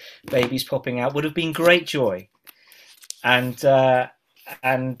through and babies popping out would have been great joy, and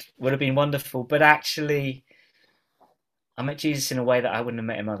would have been wonderful. But actually, I met Jesus in a way that I wouldn't have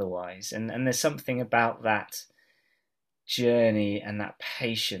met him otherwise. And there's something about that journey and that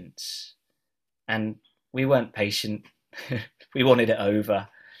patience. And we weren't patient. We wanted it over.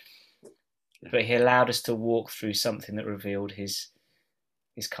 But he allowed us to walk through something that revealed his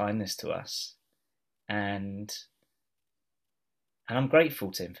kindness to us. And I'm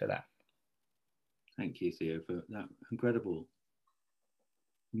grateful to him for that. Thank you, Theo, for that incredible,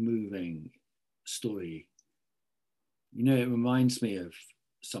 moving story. It reminds me of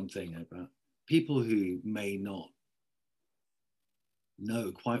something about people who may not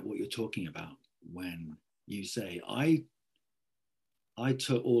know quite what you're talking about when you say, I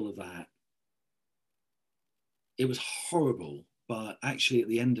took all of that. It was horrible, but actually at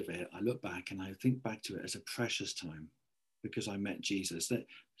the end of it, I look back and I think back to it as a precious time, because I met Jesus. That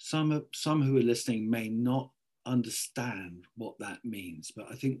some who are listening may not understand what that means, but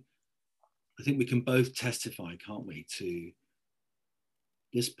I think we can both testify, can't we, to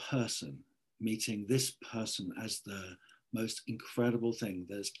this person, meeting this person as the most incredible thing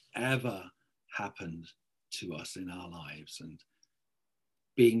that's ever happened to us in our lives, and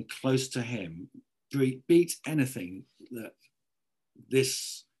being close to him beats anything that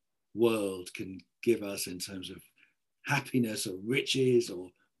this world can give us in terms of happiness or riches or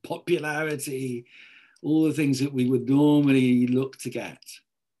popularity, all the things that we would normally look to get.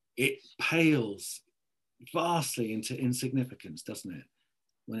 It pales vastly into insignificance, doesn't it,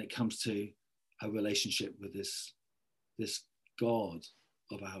 when it comes to a relationship with this God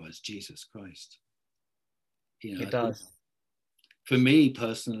of ours, Jesus Christ. It does. For me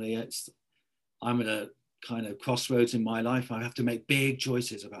personally, I'm at a kind of crossroads in my life. I have to make big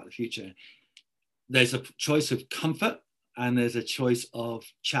choices about the future. There's a choice of comfort and there's a choice of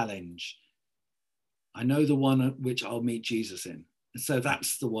challenge. I know the one which I'll meet Jesus in. And so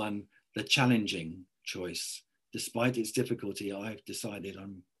that's the one, the challenging choice. Despite its difficulty, I've decided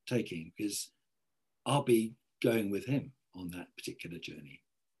I'm taking, because I'll be going with him on that particular journey.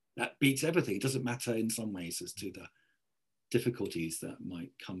 That beats everything. It doesn't matter in some ways as to the difficulties that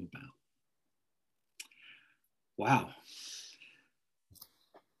might come about. Wow.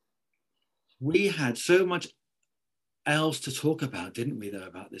 We had so much else to talk about, didn't we, though,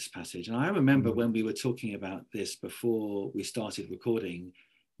 about this passage? And I remember when we were talking about this before we started recording,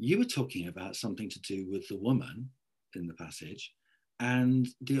 you were talking about something to do with the woman in the passage and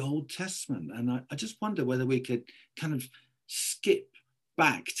the Old Testament. And I just wonder whether we could kind of skip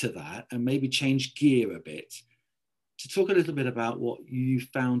back to that and maybe change gear a bit to talk a little bit about what you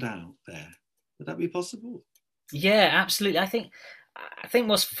found out there. Would that be possible? Yeah, absolutely. I think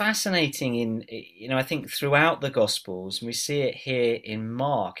what's fascinating in, I think throughout the Gospels, and we see it here in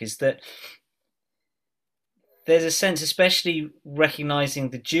Mark, is that there's a sense, especially recognizing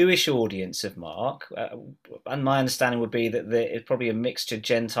the Jewish audience of Mark, and my understanding would be that it's probably a mixture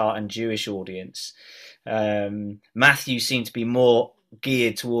Gentile and Jewish audience. Matthew seemed to be more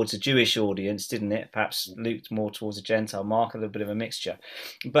geared towards a Jewish audience, didn't it? Perhaps Luke more towards a Gentile, Mark a little bit of a mixture.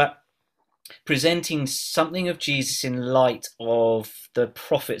 But presenting something of Jesus in light of the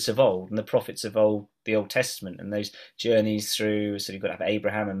prophets of old, and the prophets of old, the Old Testament, and those journeys through. So you've got to have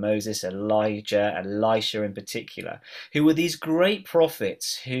Abraham and Moses, Elijah, Elisha in particular, who were these great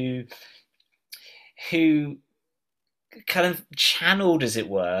prophets who kind of channeled, as it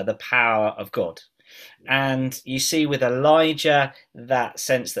were, the power of God. And you see with Elijah that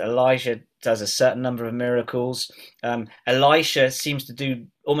sense that Elijah does a certain number of miracles. Elisha seems to do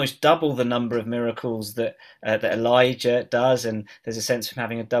almost double the number of miracles that Elijah does, and there's a sense of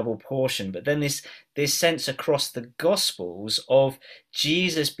having a double portion. But then this sense across the Gospels of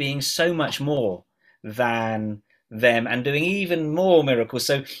Jesus being so much more than them and doing even more miracles.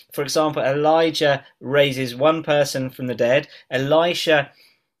 So, for example, Elijah raises one person from the dead. Elisha,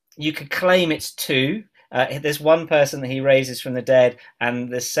 you could claim it's two. There's one person that he raises from the dead,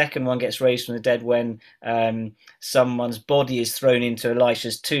 and the second one gets raised from the dead when someone's body is thrown into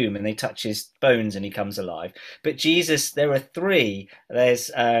Elisha's tomb and they touch his bones and he comes alive. But Jesus, there are three. There's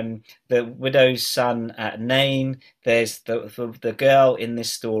the widow's son Nain, there's the girl in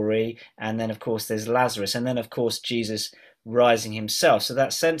this story, and then of course there's Lazarus, and then of course Jesus rising himself. So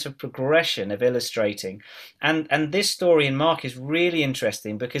that sense of progression, of illustrating, and this story in Mark is really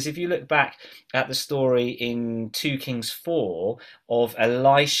interesting, because if you look back at the story in 2 Kings 4 of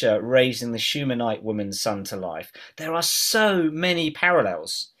Elisha raising the Shunammite woman's son to life, there are so many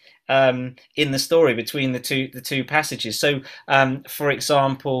parallels in the story between the two passages. So, for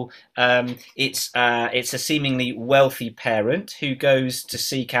example, it's a seemingly wealthy parent who goes to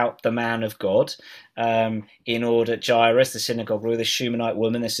seek out the man of God in order. Jairus, the synagogue ruler, the Shunammite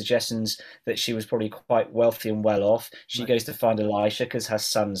woman. There's suggestions that she was probably quite wealthy and well off. She goes to find Elisha because her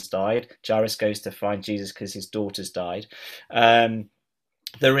son's died. Jairus goes to find Jesus because his daughter's died.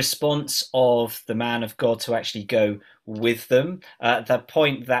 The response of the man of God to actually go with them, the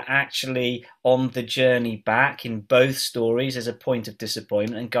point that actually on the journey back in both stories is a point of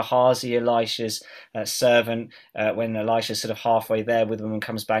disappointment, and Gehazi, Elisha's servant, when Elisha's sort of halfway there with them and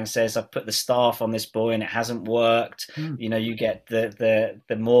comes back and says, I've put the staff on this boy and it hasn't worked. You get the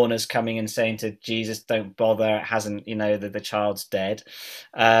mourners coming and saying to Jesus, don't bother, it hasn't, the child's dead.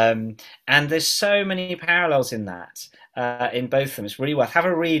 And there's so many parallels in that. In both of them. It's really worth have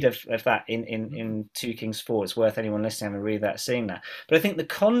a read of that in 2 Kings 4. It's worth anyone listening having a read that, seeing that. But I think the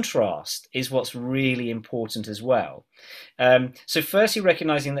contrast is what's really important as well. So firstly,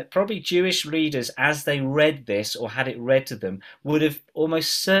 recognizing that probably Jewish readers, as they read this or had it read to them, would have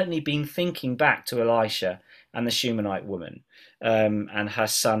almost certainly been thinking back to Elisha and the Shunammite woman, and her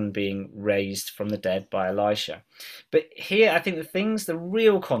son being raised from the dead by Elisha. But here, I think the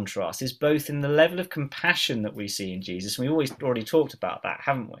real contrast is both in the level of compassion that we see in Jesus, and we've already talked about that,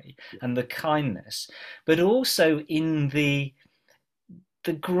 haven't we? And the kindness, but also in the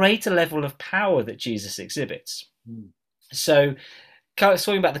greater level of power that Jesus exhibits. So,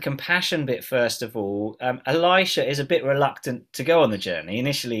 talking about the compassion bit first of all, Elisha is a bit reluctant to go on the journey.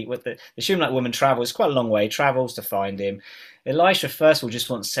 Initially, with the Shunammite woman travels quite a long way, travels to find him. Elisha, first of all,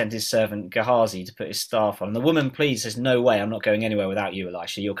 just wants to send his servant Gehazi to put his staff on. And the woman pleads, says, "No way, I'm not going anywhere without you,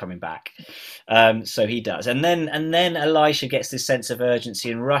 Elisha. You're coming back." So he does. And then Elisha gets this sense of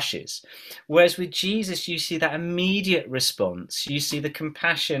urgency and rushes. Whereas with Jesus, you see that immediate response. You see the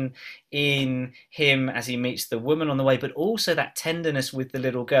compassion in him as he meets the woman on the way, but also that tenderness with the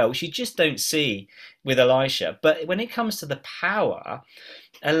little girl, which you just don't see with Elisha. But when it comes to the power,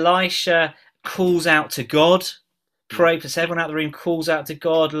 Elisha calls out to God. Puts everyone out of the room, calls out to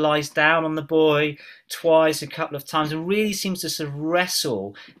God, lies down on the boy twice, a couple of times, and really seems to sort of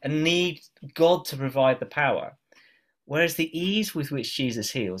wrestle and need God to provide the power. Whereas the ease with which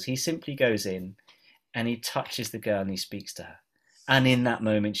Jesus heals, he simply goes in and he touches the girl and he speaks to her. And in that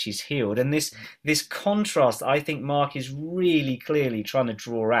moment, she's healed. And this contrast, I think Mark is really clearly trying to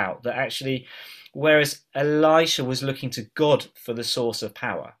draw out, that actually, whereas Elisha was looking to God for the source of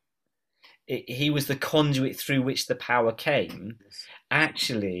power, he was the conduit through which the power came.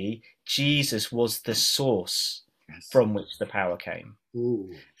 Actually, Jesus was the source from which the power came.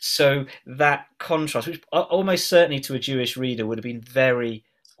 Ooh. So that contrast, which almost certainly to a Jewish reader would have been very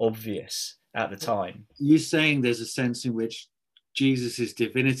obvious at the time. You're saying there's a sense in which Jesus's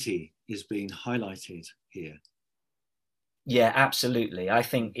divinity is being highlighted here. Yeah, absolutely. I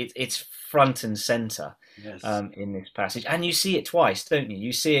think it's front and center in this passage, and you see it twice, don't you?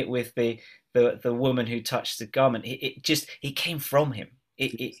 You see it with the woman who touched the garment. It came from him.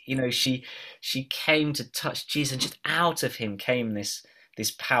 She came to touch Jesus, and just out of him came this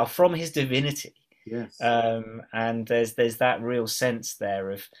power from his divinity. Yes. And there's that real sense there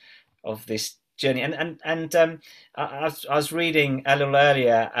of this journey. And I was reading a little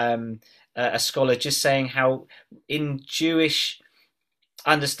earlier. A scholar just saying how in Jewish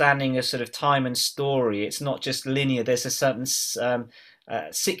understanding of sort of time and story, it's not just linear. There's a certain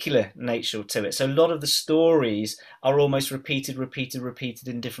secular nature to it. So a lot of the stories are almost repeated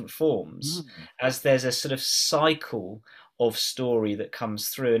in different forms, as there's a sort of cycle of story that comes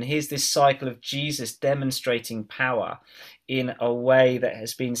through. And here's this cycle of Jesus demonstrating power in a way that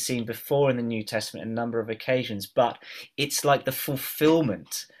has been seen before in the New Testament on a number of occasions, but it's like the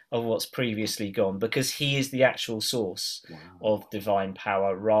fulfillment of what's previously gone, because he is the actual source of divine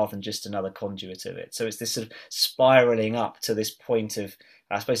power rather than just another conduit of it. So it's this sort of spiraling up to this point of,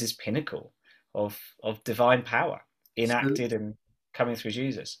 I suppose, this pinnacle of divine power enacted and coming through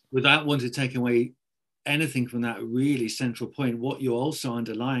Jesus. Without wanting to take away anything from that really central point, what you're also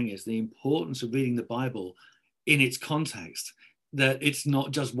underlying is the importance of reading the Bible in its context, that it's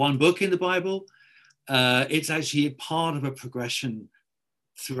not just one book in the Bible, it's actually a part of a progression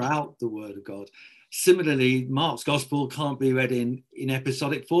throughout the Word of God. Similarly, Mark's Gospel can't be read in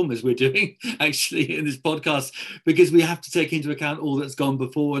episodic form, as we're doing actually in this podcast, because we have to take into account all that's gone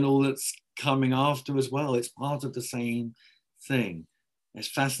before and all that's coming after as well. It's part of the same thing. It's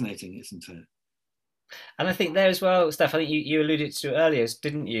fascinating, isn't it? And I think there as well, Steph, I think you alluded to it earlier,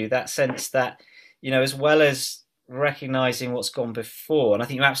 didn't you? That sense that, as well as recognizing what's gone before, and I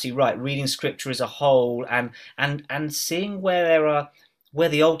think you're absolutely right, reading Scripture as a whole and seeing where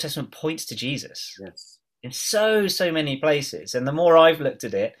the Old Testament points to Jesus. Yes. In so many places. And the more I've looked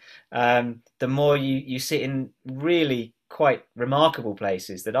at it, the more you see it in really quite remarkable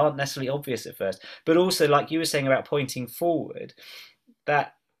places that aren't necessarily obvious at first. But also, like you were saying about pointing forward,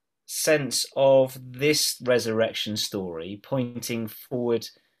 that sense of this resurrection story pointing forward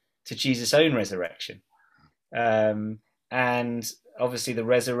to Jesus' own resurrection. And obviously the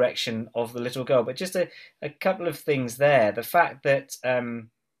resurrection of the little girl. But just a couple of things there. The fact that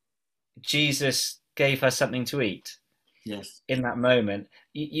Jesus gave her something to eat. Yes. In that moment,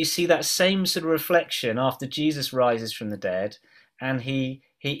 you see that same sort of reflection after Jesus rises from the dead, and he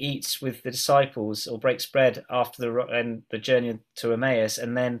eats with the disciples or breaks bread after the journey to Emmaus,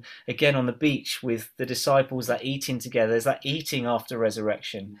 and then again on the beach with the disciples, that eating together. There's that eating after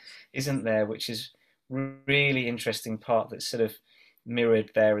resurrection, isn't there? Which is really interesting part that's sort of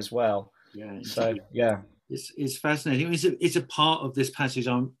mirrored there as well. Yeah. So yeah, it's fascinating. It's a part of this passage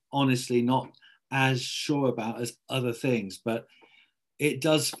I'm honestly not as sure about as other things, but it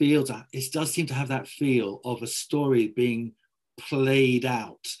does seem to have that feel of a story being played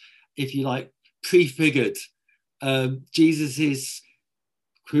out, if you like, prefigured. Jesus's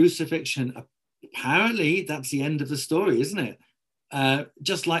crucifixion, apparently that's the end of the story, isn't it?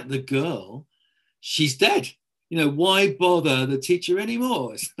 Just like the girl, she's dead. Why bother the teacher anymore?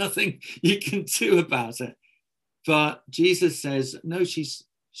 There's nothing you can do about it. But Jesus says, no, she's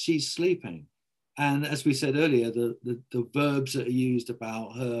sleeping. And as we said earlier, the verbs that are used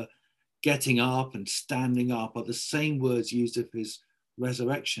about her getting up and standing up are the same words used of his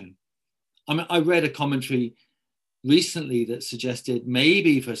resurrection. I mean, I read a commentary recently that suggested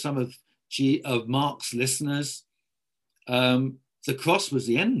maybe for some of Mark's listeners, the cross was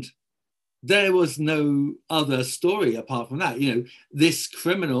the end. There was no other story apart from that. You know, this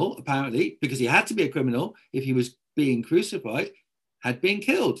criminal, apparently, because he had to be a criminal if he was being crucified, had been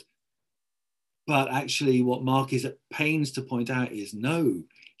killed. But actually, what Mark is at pains to point out is no,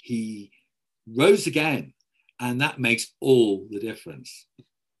 he rose again, and that makes all the difference.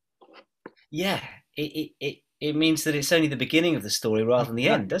 Yeah, it means that it's only the beginning of the story rather than the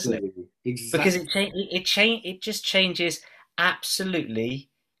end, doesn't it? Exactly. Because it just changes absolutely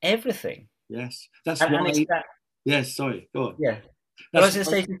everything. Yes, that's And why. it's that, Yes, sorry, go on. yeah. But I was That's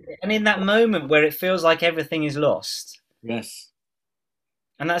going to say, and in that moment where it feels like everything is lost, yes,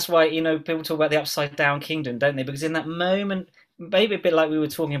 and that's why, you know, people talk about the upside down kingdom, don't they? Because in that moment, maybe a bit like we were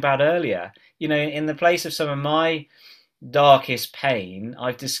talking about earlier, you know, in the place of some of my darkest pain,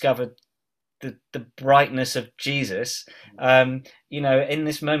 I've discovered the brightness of Jesus. You know, in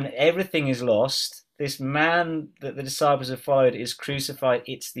this moment, everything is lost. This man that the disciples have followed is crucified.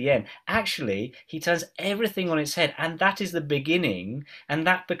 It's the end. Actually, he turns everything on its head, and that is the beginning. And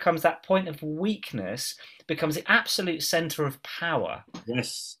that becomes that point of weakness, becomes the absolute center of power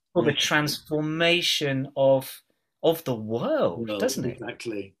yes, for the yes. transformation of the world, Well, doesn't it?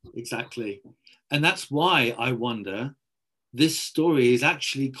 exactly. And that's why I wonder, this story is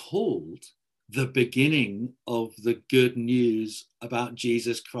actually called the beginning of the good news about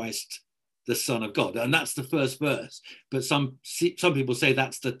Jesus Christ, the Son of God. And that's the first verse. But some people say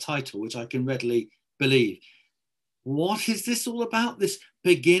that's the title, which I can readily believe. What is this all about, this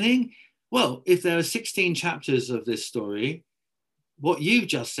beginning? Well, if there are 16 chapters of this story, what you've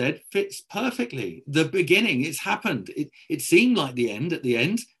just said fits perfectly. The beginning, it's happened. It seemed like the end at the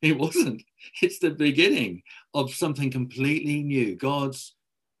end. It wasn't. It's the beginning of something completely new, God's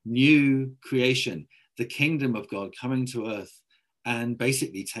new creation, the kingdom of God coming to earth and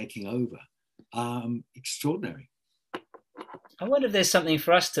basically taking over. Extraordinary. I wonder if there's something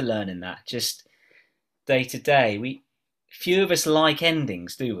for us to learn in that, just day to day. Few of us like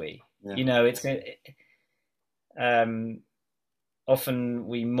endings, do we? Yeah. You know, often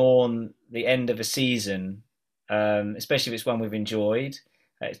we mourn the end of a season, especially if it's one we've enjoyed.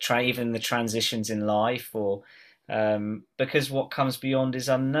 Even the transitions in life, or because what comes beyond is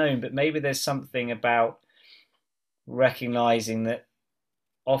unknown. But maybe there's something about recognizing that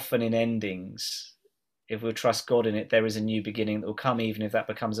often in endings, if we'll trust God in it, there is a new beginning that will come, even if that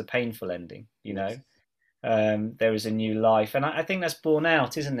becomes a painful ending. You know, there is a new life, and I think that's borne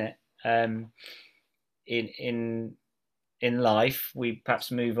out, isn't it? In life, we perhaps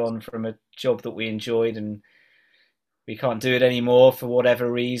move on from a job that we enjoyed and we can't do it anymore for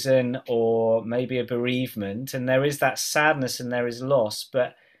whatever reason, or maybe a bereavement, and there is that sadness and there is loss.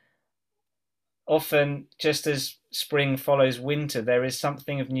 But often, just as spring follows winter, there is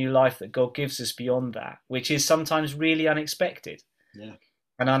something of new life that God gives us beyond that, which is sometimes really unexpected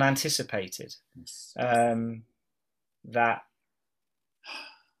and unanticipated. Yes. That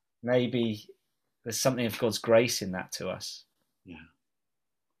maybe there's something of God's grace in that to us. Yeah,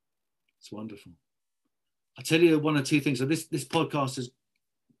 it's wonderful. I'll tell you one or two things. So this podcast is,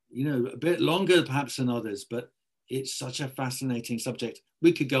 you know, a bit longer perhaps than others, but it's such a fascinating subject.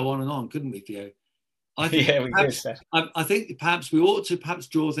 We could go on and on, couldn't we, Theo? I think yeah, we perhaps, did. I think perhaps we ought to perhaps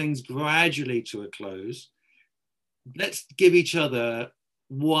draw things gradually to a close. Let's give each other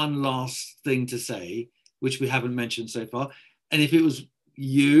one last thing to say, which we haven't mentioned so far. And if it was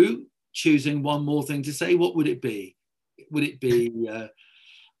you choosing one more thing to say, what would it be? Would it be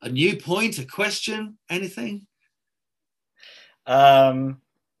a new point, a question, anything? I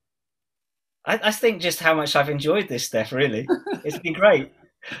think just how much I've enjoyed this, Steph, really. It's been great.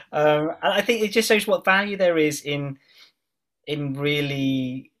 I think it just shows what value there is in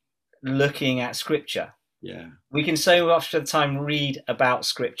really looking at Scripture. Yeah. We can so much of the time read about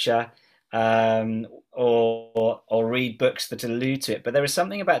Scripture or read books that allude to it, but there is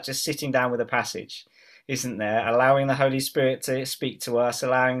something about just sitting down with a passage, isn't there? Allowing the Holy Spirit to speak to us,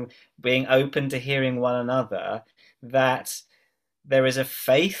 being open to hearing one another, that there is a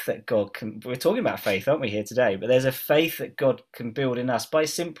faith that God can. We're talking about faith, aren't we, here today? But there's a faith that God can build in us by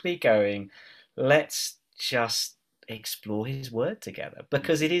simply going, let's just explore His Word together,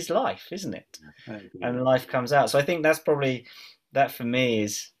 because it is life, isn't it? And life comes out. So I think that's probably, that for me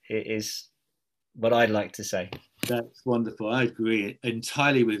is what I'd like to say. That's wonderful. I agree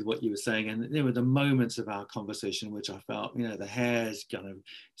entirely with what you were saying. And there were the moments of our conversation in which I felt, you know, the hairs kind of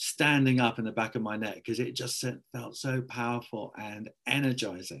standing up in the back of my neck, because it just felt so powerful and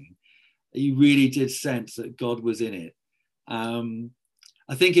energizing. You really did sense that God was in it. I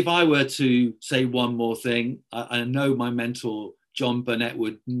I think if I were to say one more thing, I know my mentor, John Burnett,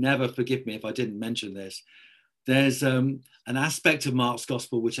 would never forgive me if I didn't mention this. There's an aspect of Mark's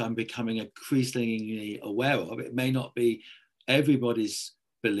gospel which I'm becoming increasingly aware of. It may not be everybody's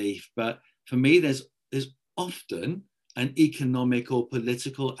belief, but for me, there's often an economic or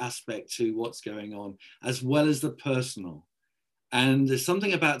political aspect to what's going on, as well as the personal. And there's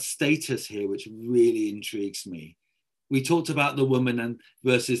something about status here which really intrigues me. We talked about the woman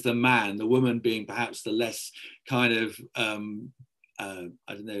versus the man, the woman being perhaps the less kind of,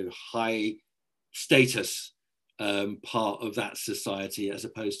 high status part of that society as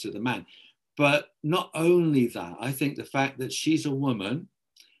opposed to the man. But not only that, I think the fact that she's a woman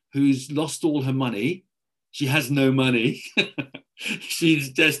who's lost all her money, she has no money, she's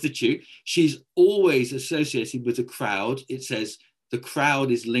destitute, she's always associated with the crowd. It says the crowd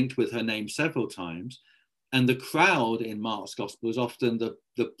is linked with her name several times. And the crowd in Mark's gospel is often the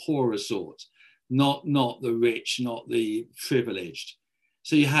poorer sort, not the rich, not the privileged.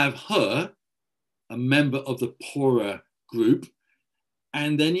 So you have her, a member of the poorer group,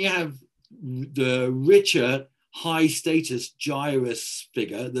 and then you have the richer, high status Jairus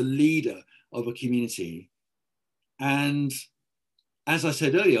figure, the leader of a community. And as I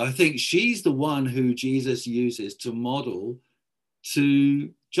said earlier, I think she's the one who Jesus uses to model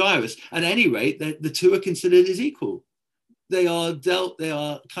to Jairus. At any rate, the two are considered as equal. They are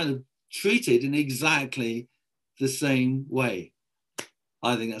kind of treated in exactly the same way.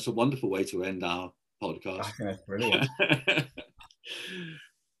 I think that's a wonderful way to end our podcast. I think that's brilliant.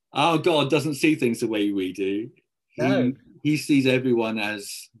 Our God doesn't see things the way we do. No. He sees everyone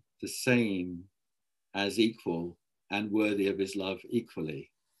as the same, as equal, and worthy of his love equally.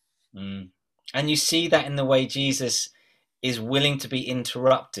 Mm. And you see that in the way Jesus is willing to be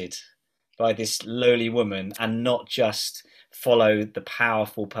interrupted by this lowly woman and not just follow the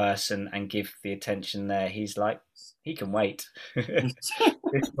powerful person and give the attention there. He's like, he can wait.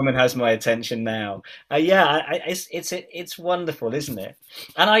 This woman has my attention now. It's wonderful, isn't it?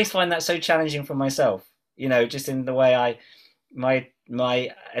 And I find that so challenging for myself, just in the way my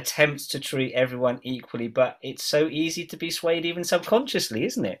attempts to treat everyone equally, but it's so easy to be swayed even subconsciously,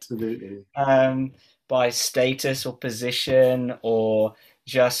 isn't it? Absolutely. By status or position or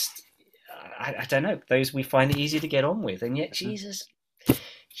just, I don't know, those we find it easy to get on with. And yet Jesus,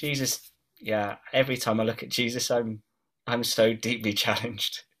 yeah, every time I look at Jesus, I'm so deeply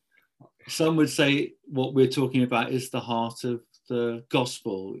challenged. Some would say what we're talking about is the heart of the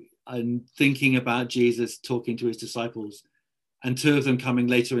gospel, and thinking about Jesus talking to his disciples, and two of them coming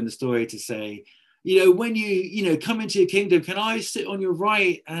later in the story to say, when you come into your kingdom, can I sit on your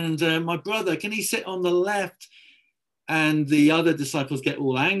right? And my brother, can he sit on the left? And the other disciples get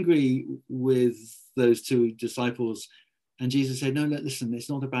all angry with those two disciples. And Jesus said, no, listen, it's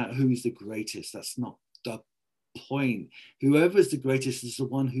not about who's the greatest. That's not the point. Whoever's the greatest is the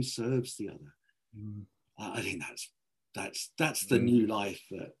one who serves the other. Mm. I think that's the new life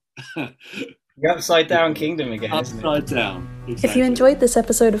that the upside down kingdom again, isn't it? Upside down. Exactly. If you enjoyed this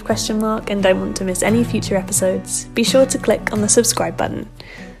episode of Question Mark and don't want to miss any future episodes, be sure to click on the subscribe button.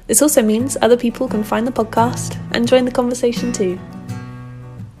 This also means other people can find the podcast and join the conversation too.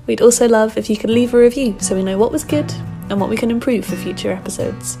 We'd also love if you could leave a review so we know what was good and what we can improve for future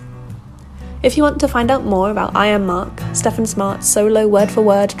episodes. If you want to find out more about I Am Mark, Stephen Smart's solo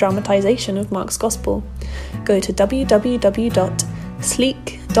word-for-word dramatisation of Mark's Gospel, go to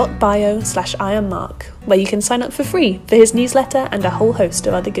www.sleek.bio/IamMark, where you can sign up for free for his newsletter and a whole host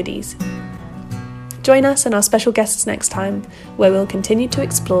of other goodies. Join us and our special guests next time, where we'll continue to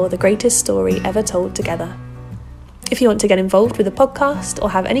explore the greatest story ever told together. If you want to get involved with the podcast or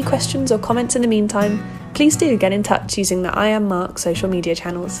have any questions or comments in the meantime, please do get in touch using the I Am Mark social media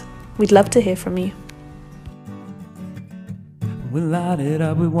channels. We'd love to hear from you. We'll light it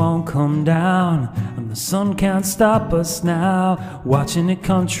up, we won't come down, and the sun can't stop us now. Watching it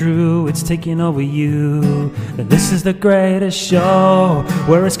come true, it's taking over you. This is the greatest show,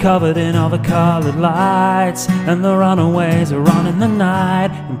 where it's covered in all the colored lights, and the runaways are on in the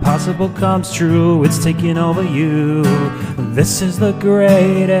night. Impossible comes true, it's taking over you. This is the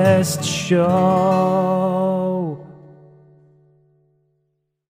greatest show.